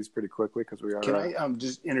go through these pretty quickly because we are. Can I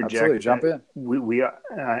just interject? Absolutely, jump in. We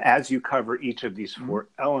as you cover each of these four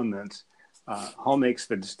elements, Hall makes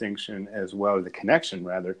the distinction as well, or the connection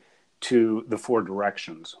rather, to the four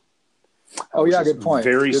directions. Oh yeah, good point.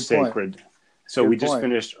 Very good sacred. Point. So good we just point.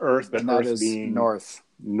 Finished Earth, but Earth being north.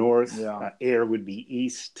 Yeah. Air would be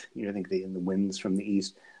east. I think the winds from the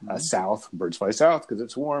east. South, birds fly south because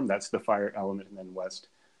it's warm. That's the fire element, and then west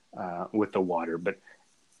with the water. But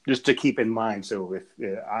just to keep in mind, so if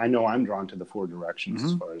I know I'm drawn to the four directions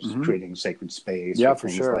as far as creating sacred space, or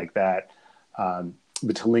things like that.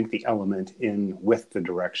 But to link the element in with the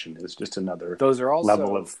direction is just another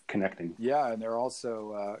level of connecting. Yeah, and they're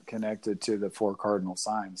also connected to the four cardinal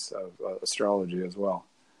signs of astrology as well.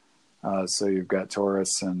 So you've got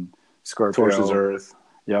Taurus and Scorpio. Taurus is Earth.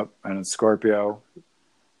 Yep, and it's Scorpio.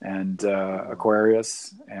 and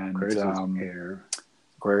Aquarius, and Aquarius is air.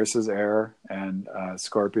 Aquarius is air, and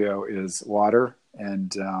Scorpio is water,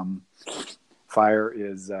 and fire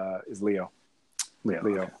is Leo. Leo.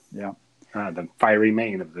 Leo. Okay. Yeah. The fiery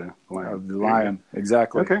mane of the lion. Of the lion,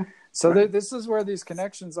 exactly. Okay. So this is where these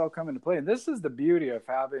connections all come into play, and this is the beauty of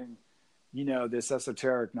having, this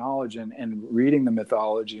esoteric knowledge and reading the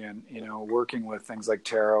mythology and working with things like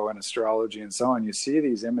tarot and astrology and so on. You see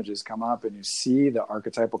these images come up, and you see the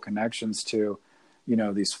archetypal connections to,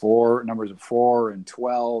 these numbers of 4 and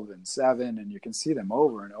 12 and 7, and you can see them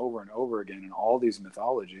over and over and over again in all these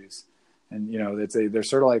mythologies. And they're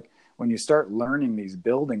sort of like, when you start learning these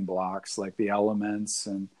building blocks, like the elements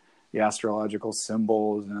and the astrological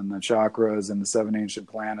symbols and the chakras and the 7 ancient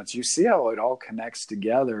planets, you see how it all connects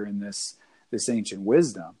together in this ancient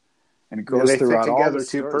wisdom, and it goes throughout all together the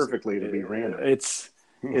too stories. perfectly to be random. It's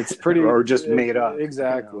pretty or just made up.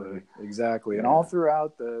 Exactly. And all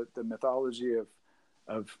throughout the mythology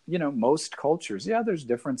of most cultures, there's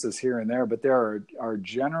differences here and there, but there are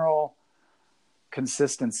general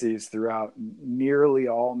consistencies throughout nearly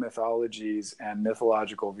all mythologies and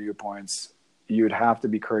mythological viewpoints. You'd have to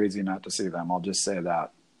be crazy not to see them. I'll just say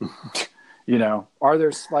that. Are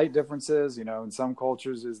there slight differences? In some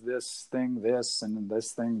cultures is this thing this and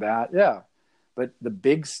this thing that. Yeah. But the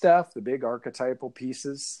big stuff, the big archetypal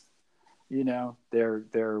pieces,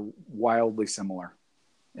 they're wildly similar.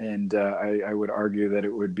 And I would argue that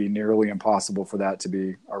it would be nearly impossible for that to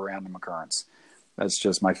be a random occurrence. That's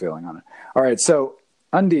just my feeling on it. All right, so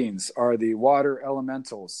Undines are the water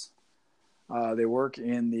elementals. They work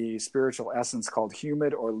in the spiritual essence called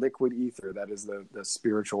humid or liquid ether. That is the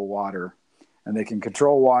spiritual water. And they can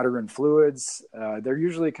control water and fluids. They're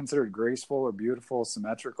usually considered graceful or beautiful,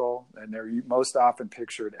 symmetrical, and they're most often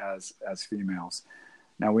pictured as females.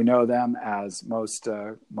 Now, we know them as most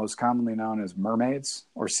commonly known as mermaids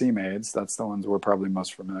or sea maids. That's the ones we're probably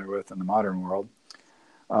most familiar with in the modern world.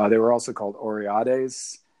 They were also called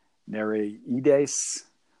Oreades, Nereides,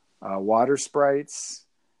 water sprites,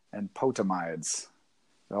 and potamides.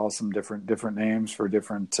 They're all some different names for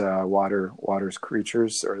different water's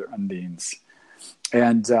creatures or undines.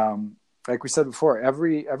 And like we said before,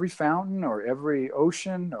 every fountain or every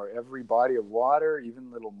ocean or every body of water,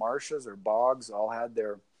 even little marshes or bogs, all had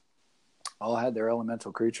their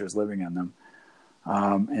elemental creatures living in them.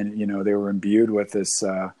 And they were imbued with this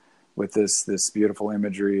beautiful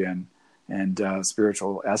imagery and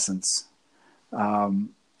spiritual essence.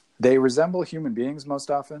 They resemble human beings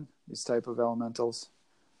most often, these type of elementals,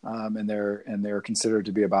 and they're considered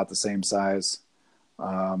to be about the same size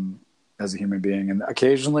as a human being, and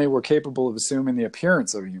occasionally we're capable of assuming the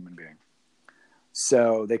appearance of a human being.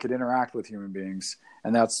 So they could interact with human beings,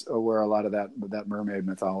 and that's where a lot of that mermaid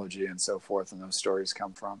mythology and so forth and those stories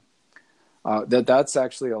come from. That's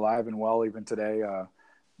actually alive and well even today.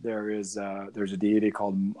 There's a deity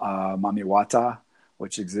called Mamiwata,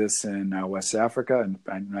 which exists in West Africa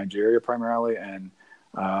and Nigeria primarily, and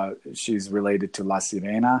she's related to La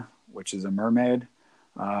Sirena, which is a mermaid.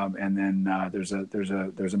 And then there's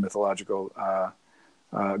a mythological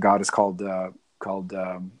goddess called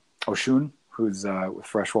Oshun, who's with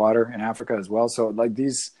fresh water in Africa as well. So like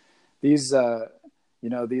these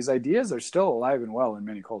ideas are still alive and well in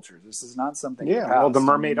many cultures. This is not something. Yeah, well, the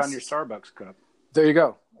mermaid on your Starbucks cup. There you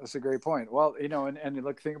go. That's a great point. Well, and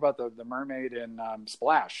look, think about the mermaid in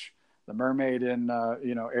Splash, the mermaid in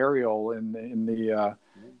Ariel in the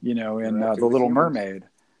the Little Mermaid.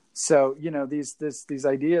 So these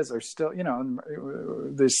ideas are still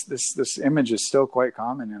this image is still quite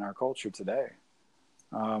common in our culture today.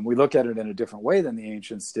 We look at it in a different way than the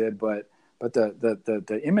ancients did, but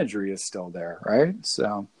the imagery is still there, right?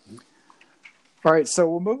 So, all right, so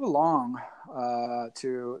we'll move along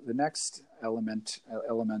to the next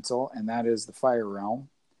elemental, and that is the fire realm.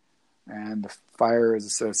 And the fire is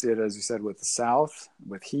associated, as you said, with the south,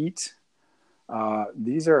 with heat.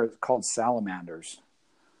 These are called salamanders.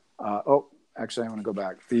 Actually, I want to go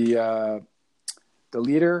back. The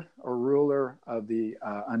leader or ruler of the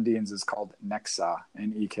Undines is called Nexa,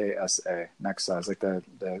 Neksa. Nexa is like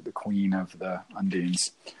the queen of the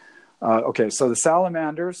Undines. Okay, so the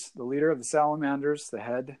salamanders, the leader of the salamanders, the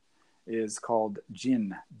head is called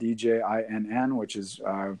Jinn, Djinn, which is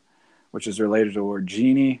related to the word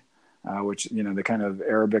genie, which the kind of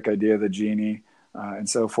Arabic idea of the genie and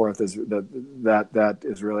so forth is that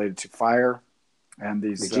is related to fire. And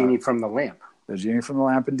the genie from the lamp. The genie from the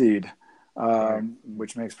lamp, indeed,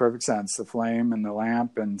 which makes perfect sense. The flame and the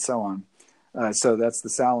lamp and so on. So that's the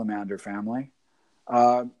salamander family.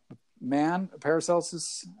 Man,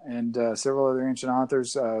 Paracelsus and several other ancient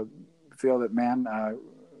authors feel that man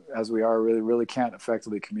as we are, really can't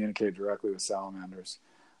effectively communicate directly with salamanders.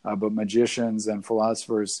 But magicians and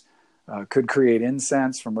philosophers could create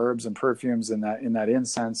incense from herbs and perfumes. In that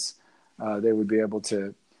incense, they would be able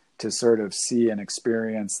to sort of see and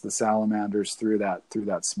experience the salamanders through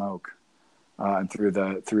that smoke, and through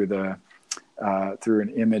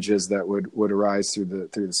images that would arise through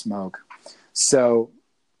the smoke. So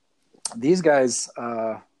these guys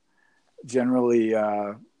generally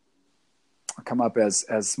come up as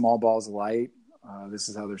small balls of light. This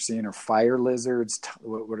is how they're seen, or fire lizards,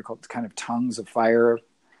 what are called kind of tongues of fire.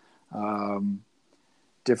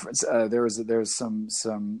 There's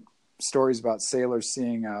some stories about sailors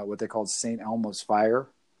seeing what they called St. Elmo's fire,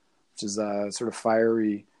 which is a sort of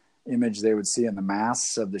fiery image they would see in the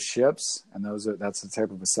masts of the ships, and that's the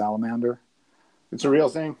type of a salamander. It's a real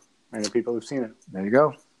thing. I know people who've seen it. There you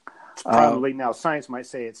go. Probably now science might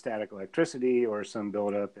say it's static electricity or some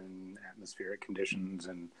buildup in atmospheric conditions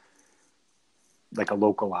and like a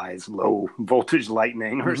localized low voltage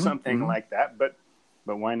lightning or something like that. But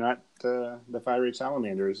why not the fiery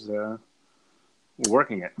salamanders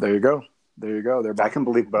working it? There you go. I can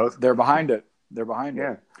believe both. They're behind it.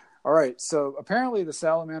 Yeah. All right. So apparently the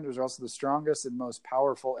salamanders are also the strongest and most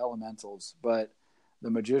powerful elementals, but the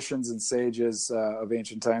magicians and sages of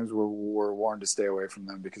ancient times were warned to stay away from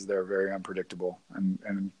them because they're very unpredictable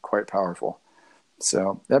and quite powerful.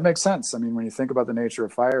 So that makes sense. I mean, when you think about the nature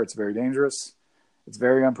of fire, it's very dangerous. It's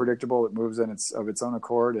very unpredictable. It moves of its own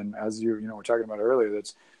accord. And as you were talking about earlier,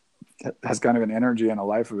 that has kind of an energy and a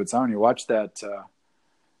life of its own. You watch that, I'm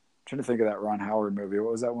trying to think of that Ron Howard movie.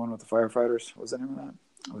 What was that one with the firefighters? What was the name of that?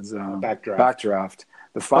 It was Backdraft.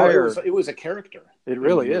 The fire. It was a character. It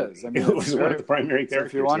really is. I mean, it was one of the primary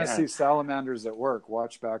characters. So if you want to see salamanders at work,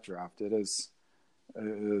 watch Backdraft. It is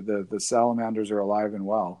the salamanders are alive and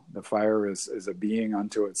well. The fire is a being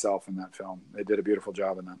unto itself in that film. They did a beautiful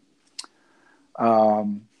job in that.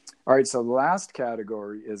 All right, so the last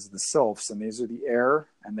category is the sylphs, and these are the air,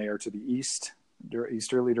 and they are to the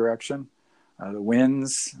easterly direction. The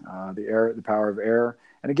winds, the air, the power of air.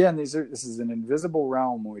 And again, this is an invisible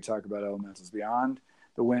realm when we talk about elementals, beyond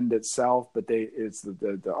the wind itself, but it's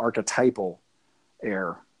the archetypal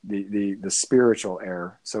air, the spiritual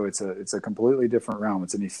air. So it's a completely different realm.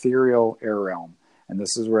 It's an ethereal air realm, and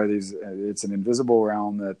this is where it's an invisible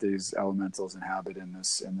realm that these elementals inhabit in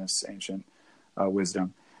this ancient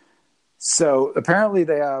wisdom. So apparently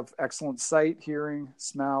they have excellent sight, hearing,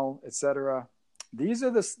 smell, etc. These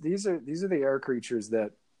are the air creatures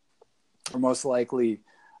that are most likely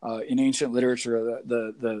in ancient literature,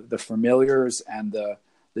 the familiars and the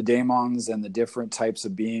daemons and the different types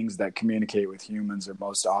of beings that communicate with humans are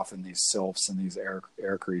most often these sylphs and these air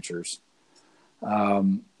creatures.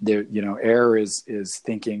 Air is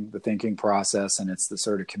thinking, the thinking process, and it's the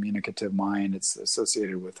sort of communicative mind. It's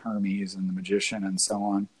associated with Hermes and the magician and so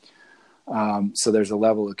on. So there's a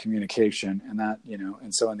level of communication, and that,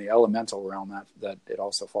 and so in the elemental realm, that it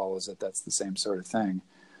also follows that's the same sort of thing.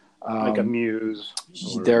 Like a muse.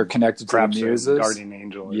 They're connected to the muses. Guardian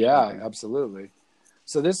angel. Yeah, something. Absolutely.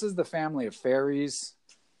 So this is the family of fairies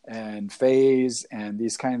and fays and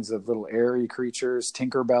these kinds of little airy creatures.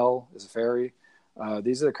 Tinkerbell is a fairy.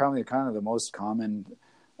 These are kind of the most common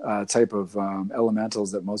type of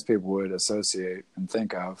elementals that most people would associate and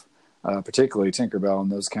think of, particularly Tinkerbell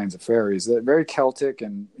and those kinds of fairies. They're very Celtic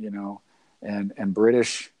and and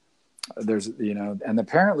British. There's and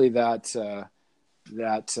apparently that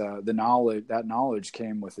knowledge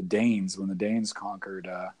came with the Danes when the Danes conquered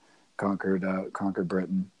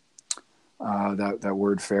Britain. That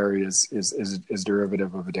word fairy is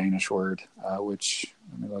derivative of a Danish word, which,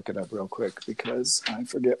 let me look it up real quick because I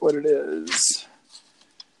forget what it is.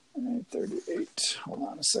 38. Hold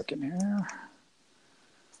on a second here.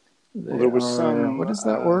 There was some. What is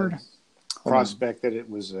that word? Prospect that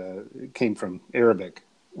it came from Arabic.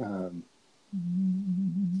 All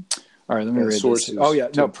right, let me read this. Oh yeah,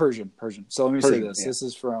 no, Persian. So let me say this. Yeah. This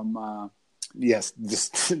is from. Yes,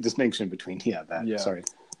 distinction between Sorry.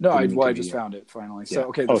 No, I just found it finally. So,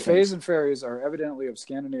 okay, the fays and fairies are evidently of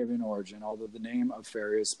Scandinavian origin, although the name of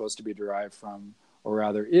fairy is supposed to be derived from, or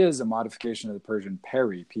rather is a modification of the Persian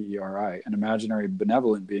peri, P-E-R-I, an imaginary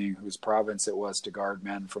benevolent being whose province it was to guard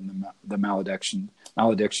men from the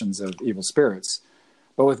maledictions of evil spirits.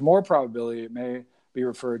 But with more probability, it may be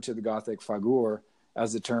referred to the Gothic fagur,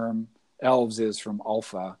 as the term elves is from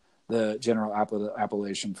alpha, the general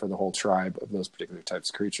appellation for the whole tribe of those particular types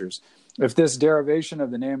of creatures. If this derivation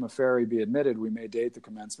of the name of fairy be admitted, we may date the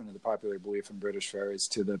commencement of the popular belief in British fairies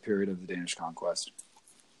to the period of the Danish conquest.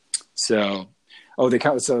 So, they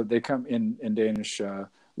come in Danish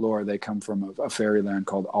lore. They come from a fairyland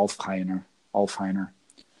called Alfheiner.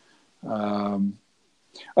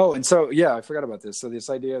 Oh, and so yeah, I forgot about this. So this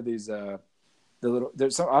idea of these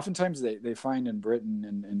there's so oftentimes they find in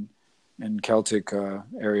Britain and Celtic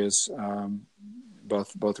areas,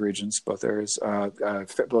 both regions, both areas,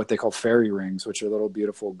 what they call fairy rings, which are little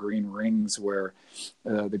beautiful green rings where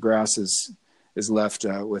the grass is left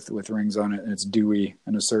with rings on it, and it's dewy,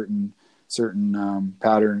 and a certain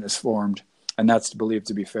pattern is formed, and that's believed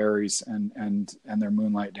to be fairies and their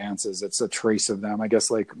moonlight dances. It's a trace of them, I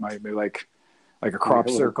guess, maybe like a crop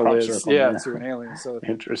circle is, yeah, to an alien. So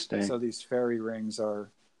interesting. So these fairy rings are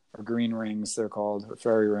green rings. They're called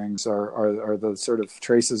fairy rings. Are the sort of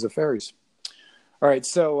traces of fairies. All right.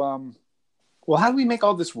 So, well, how do we make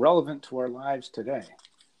all this relevant to our lives today?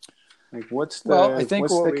 Like, what's the I think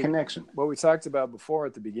connection? What we talked about before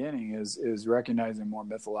at the beginning is recognizing more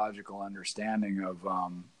mythological understanding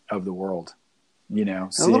of the world. You know,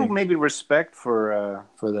 a little maybe respect for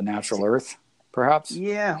the natural earth, perhaps.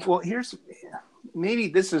 Yeah. Well, maybe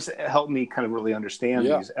this has helped me kind of really understand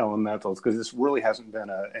these elementals, because this really hasn't been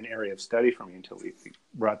an area of study for me until we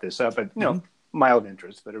brought this up. But mild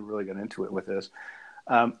interest, but I really got into it with this.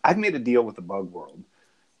 I've made a deal with the bug world.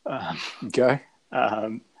 Okay.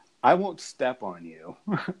 I won't step on you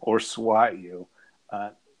or swat you.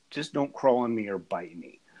 Just don't crawl on me or bite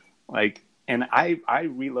me. And I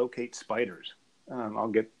relocate spiders.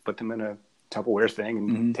 I'll put them in a Tupperware thing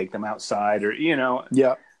and take them outside, or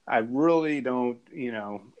Yeah. I really don't,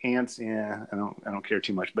 ants. Yeah, I don't care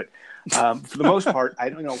too much. But for the most part, I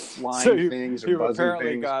don't know flying things or you've buzzing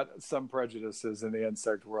apparently things. got some prejudices in the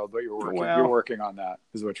insect world, but you're working on that,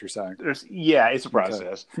 is what you're saying. It's a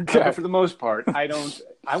process. Okay. But for the most part, I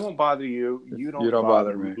won't bother you. You don't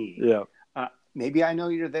bother me. Yeah. Maybe I know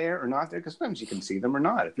you're there or not there, because sometimes you can see them or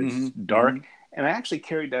not if it's dark. And I actually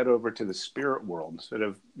carried that over to the spirit world, instead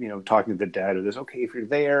of talking to the dead or this. Okay, if you're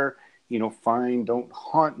there, fine, don't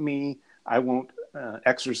haunt me. I won't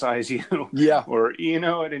exercise you. Yeah. Or, you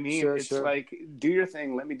know what I mean? Sure, it's sure. like, do your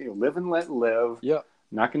thing. Let me live and let live. Yeah.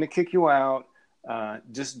 Not going to kick you out.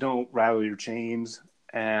 Just don't rattle your chains.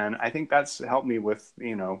 And I think that's helped me with,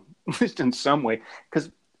 at least in some way, because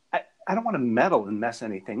I don't want to meddle and mess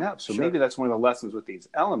anything up. So maybe that's one of the lessons with these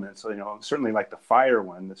elements. So, certainly like the fire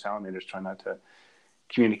one, the salamanders try not to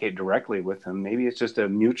communicate directly with them. Maybe it's just a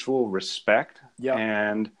mutual respect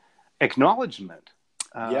and acknowledgement.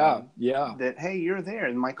 That, hey, you're there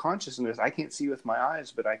in my consciousness. I can't see with my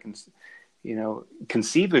eyes, but I can,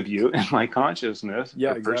 conceive of you in my consciousness.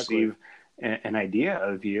 Yeah, exactly. Perceive an idea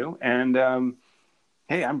of you. And,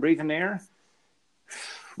 hey, I'm breathing air.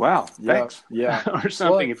 Wow, thanks. Yeah. Or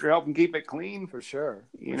something. Well, if you're helping keep it clean. For sure.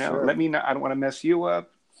 Let me know. I don't want to mess you up.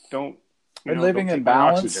 Don't. And living in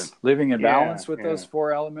balance with those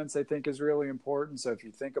four elements, I think, is really important. So if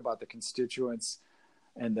you think about the constituents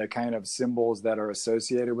and the kind of symbols that are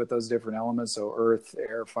associated with those different elements, so earth,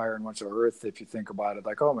 air, fire, and so earth, if you think about it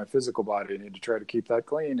like, oh, my physical body, I need to try to keep that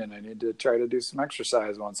clean, and I need to try to do some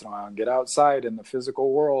exercise once in a while and get outside in the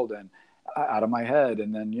physical world and out of my head.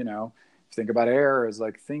 And then, think about air as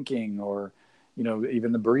like thinking, or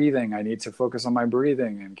even the breathing. I need to focus on my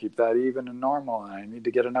breathing and keep that even and normal, and I need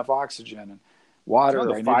to get enough oxygen. And water,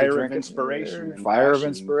 the fire of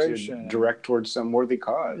inspiration, direct towards some worthy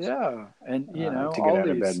cause. Yeah, and to get all out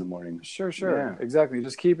of bed in the morning. Sure, exactly.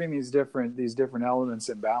 Just keeping these different elements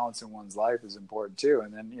in balance in one's life is important too.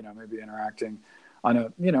 And then maybe interacting on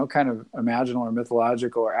a kind of imaginal or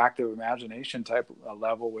mythological or active imagination type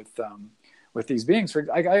level with these beings.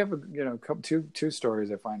 I have two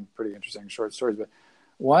stories I find pretty interesting, short stories. But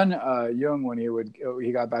one, Jung, when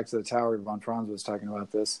he got back to the tower, von Franz was talking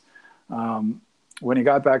about this. When he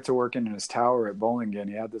got back to working in his tower at Bollingen,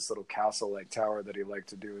 he had this little castle-like tower that he liked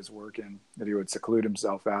to do his work in, that he would seclude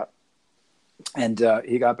himself at. And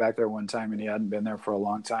he got back there one time, and he hadn't been there for a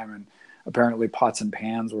long time. And apparently pots and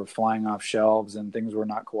pans were flying off shelves, and things were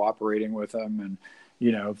not cooperating with him. And,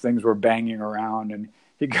 things were banging around. And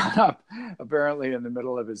he got up apparently in the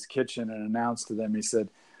middle of his kitchen and announced to them, he said,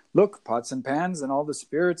 "Look, pots and pans and all the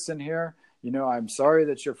spirits in here, I'm sorry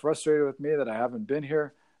that you're frustrated with me that I haven't been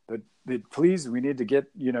here. But please, we need to get,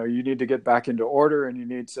 you need to get back into order, and you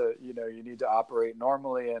need to operate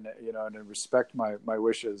normally, and, and respect my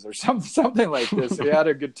wishes," or something like this. So he had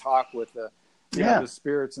a good talk with the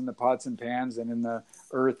spirits in the pots and pans and in the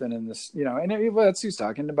earth and in this, and he's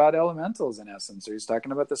talking about elementals in essence, or he's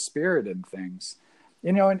talking about the spirit in things,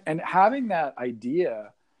 and having that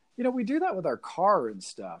idea. We do that with our car and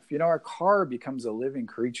stuff. Our car becomes a living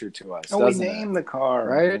creature to us. We name the car,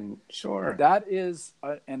 right? Sure. That is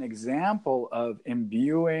an example of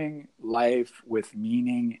imbuing life with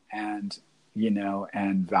meaning and,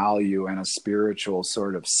 and value and a spiritual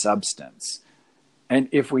sort of substance. And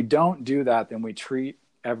if we don't do that, then we treat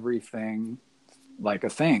everything like a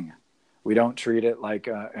thing. We don't treat it like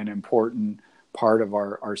an important part of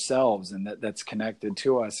ourselves, and that's connected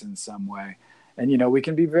to us in some way. And, you know, we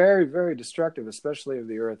can be very, very destructive, especially of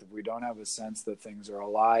the earth, if we don't have a sense that things are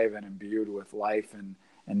alive and imbued with life and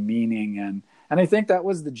meaning. And I think that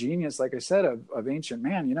was the genius, like I said, of ancient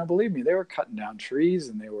man. You know, believe me, they were cutting down trees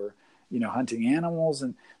and they were, you know, hunting animals.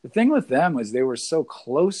 And the thing with them was they were so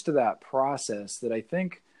close to that process that I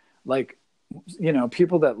think, like, you know,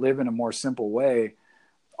 people that live in a more simple way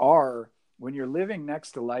are, when you're living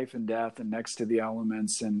next to life and death and next to the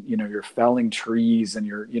elements, and, you know, you're felling trees and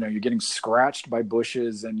you're getting scratched by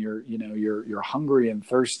bushes, and you're hungry and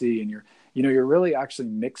thirsty, and you're really actually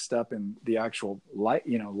mixed up in the actual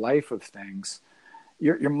life of things.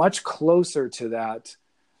 You're much closer to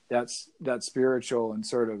that spiritual and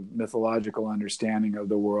sort of mythological understanding of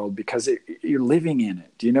the world, because you're living in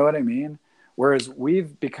it. Do you know what I mean? Whereas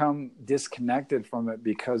we've become disconnected from it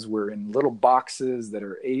because we're in little boxes that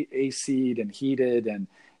are AC'd and heated, and,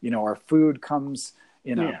 you know, our food comes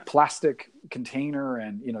in a plastic container,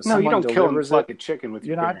 and, you know, someone you don't delivers kill and pluck it. a chicken with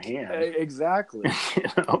You're your not hand. Exactly. You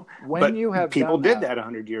know, when you have people done did that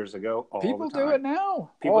 100 years ago. People the time. do it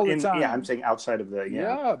now People all the time. Yeah, I'm saying outside of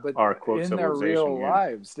but our quote in their civilization. real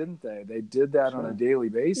lives, didn't they? They did that on a daily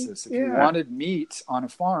basis. If you wanted meat on a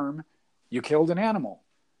farm, you killed an animal.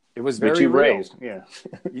 It was very real. Raised,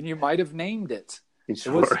 You might have named it.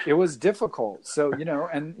 Sure. It was difficult. So, you know,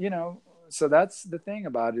 and, you know, so that's the thing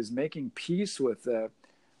about it, is making peace with the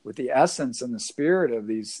essence and the spirit of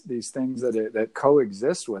these things that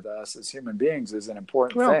coexist with us as human beings is an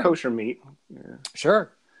important thing. Kosher meat. Yeah.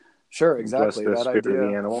 Sure, exactly. Bless the that spirit idea,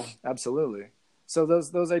 of the animal. Absolutely. So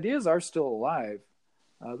those ideas are still alive.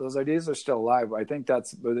 Those ideas are still alive. I think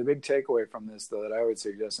that's the big takeaway from this, though, that I would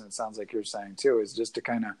suggest, and it sounds like you're saying too, is just to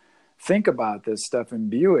kind of think about this stuff,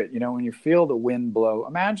 imbue it. You know, when you feel the wind blow,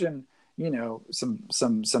 imagine, you know,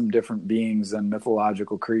 some different beings and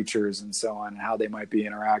mythological creatures and so on, and how they might be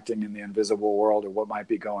interacting in the invisible world, or what might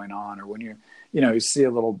be going on. Or when you see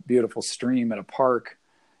a little beautiful stream at a park,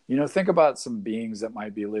 you know, think about some beings that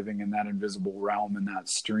might be living in that invisible realm, in that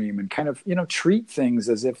stream, and kind of, you know, treat things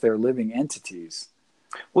as if they're living entities.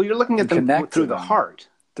 Well, you're looking at them through the heart.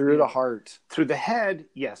 Through the heart. Through the head,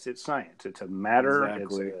 yes, it's science. It's a matter,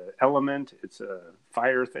 exactly. It's an element, it's a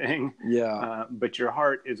fire thing. Yeah. But your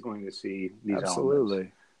heart is going to see these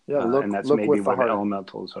Absolutely. elements. Yeah, and that's look maybe with what the heart.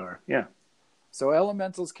 elementals are. Yeah. So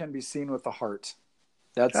elementals can be seen with the heart.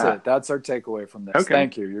 That's it. That's our takeaway from this. Okay.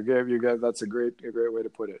 Thank you. You're good. That's a great way to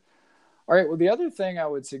put it. All right. Well, the other thing I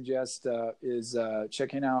would suggest is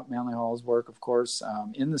checking out Manly Hall's work, of course,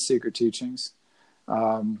 in the Secret Teachings.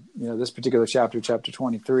 You know, this particular chapter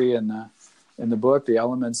 23 in the book, the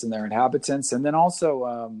elements and their inhabitants, and then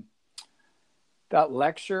also that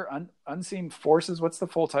lecture, Unseen Forces. What's the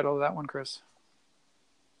full title of that one, Chris?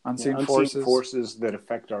 Unseen Forces that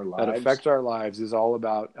affect our lives. That affect our lives is all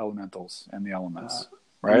about elementals and the elements,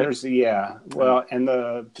 right? Well, and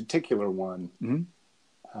the particular one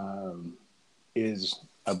is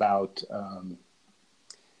about.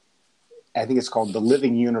 I think it's called The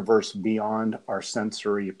Living Universe Beyond Our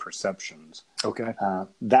Sensory Perceptions. Okay.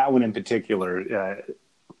 That one in particular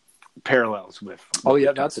parallels with. Oh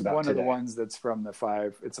yeah, that's one of the ones that's from the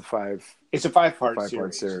five. It's a five-part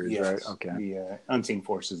series, yes. Right? Okay. The Unseen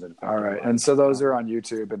Forces that affect. All right, and so those are on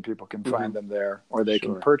YouTube, and people can find them there, or they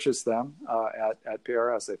can purchase them at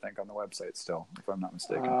PRS. I think on the website still, if I'm not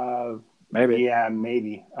mistaken. Maybe. Yeah,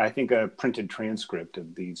 maybe. I think a printed transcript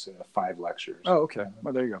of these 5 lectures. Oh, okay.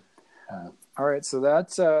 Well, there you go. All right, so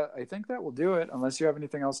that's. I think that will do it. Unless you have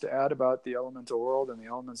anything else to add about the elemental world and the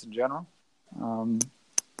elements in general.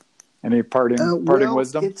 Any parting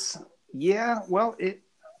wisdom?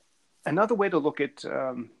 Another way to look at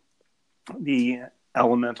the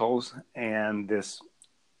elementals and this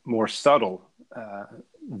more subtle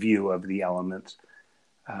view of the elements,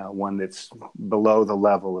 one that's below the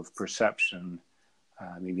level of perception,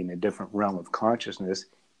 maybe in a different realm of consciousness,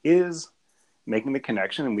 is making the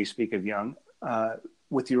connection, and we speak of Jung,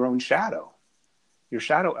 with your own shadow, your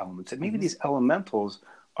shadow elements. And maybe these elementals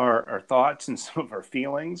are our thoughts and some of our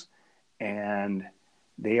feelings, and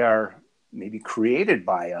they are maybe created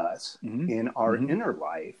by us in our inner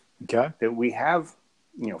life. Okay. That we have,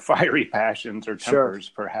 fiery passions or tempers,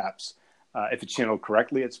 perhaps. If it's channeled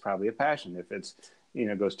correctly, it's probably a passion. If it's,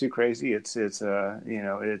 goes too crazy, it's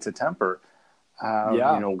a temper.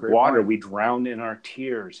 Water, point. We drown in our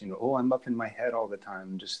tears. I'm up in my head all the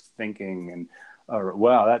time, just thinking,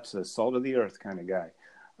 wow, that's a salt of the earth kind of guy.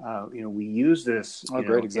 We use this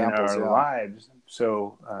great examples, in our lives.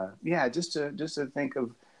 So, just to think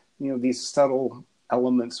of, these subtle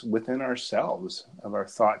elements within ourselves of our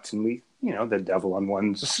thoughts. And we, the devil on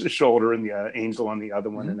one shoulder and the angel on the other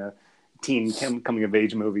one in a teen coming of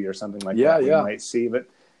age movie or something like that we might see. But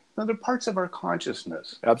they're parts of our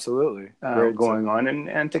consciousness. Absolutely. Going on,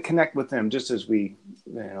 and to connect with them, just as we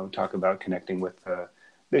talk about connecting with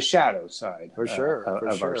the shadow side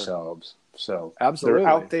of ourselves. So absolutely, they're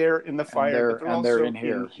out there in the fire, but they're also in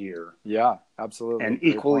here. Yeah, absolutely. And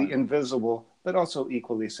equally invisible, but also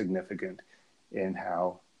equally significant in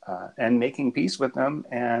how and making peace with them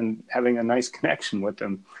and having a nice connection with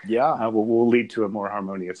them. Yeah, will lead to a more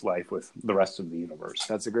harmonious life with the rest of the universe.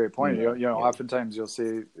 That's a great point. Oftentimes you'll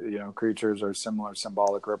see creatures are similar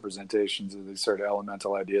symbolic representations of these sort of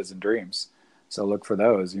elemental ideas in dreams. So look for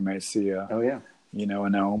those. You may see a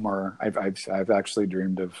gnome, or I've actually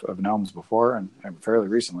dreamed of gnomes before, and fairly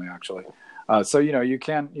recently actually. So you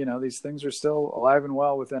can these things are still alive and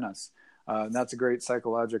well within us, and that's a great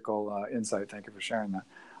psychological insight. Thank you for sharing that.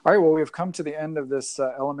 All right, well, we've come to the end of this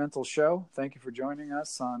elemental show. Thank you for joining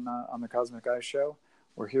us on the Cosmic Eye Show.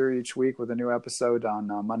 We're here each week with a new episode on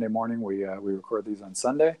Monday morning. We record these on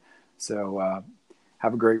Sunday, so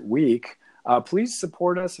have a great week. Please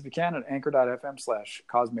support us if you can at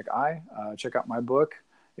anchor.fm/Cosmic Eye. Check out my book,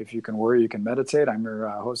 If You Can Worry, You Can Meditate. I'm your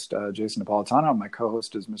host, Jason Napolitano. My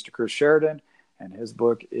co-host is Mr. Chris Sheridan, and his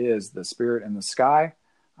book is The Spirit in the Sky.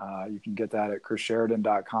 You can get that at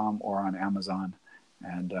chrissheridan.com or on Amazon.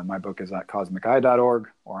 And my book is at cosmiceye.org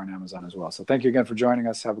or on Amazon as well. So thank you again for joining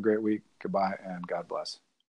us. Have a great week. Goodbye, and God bless.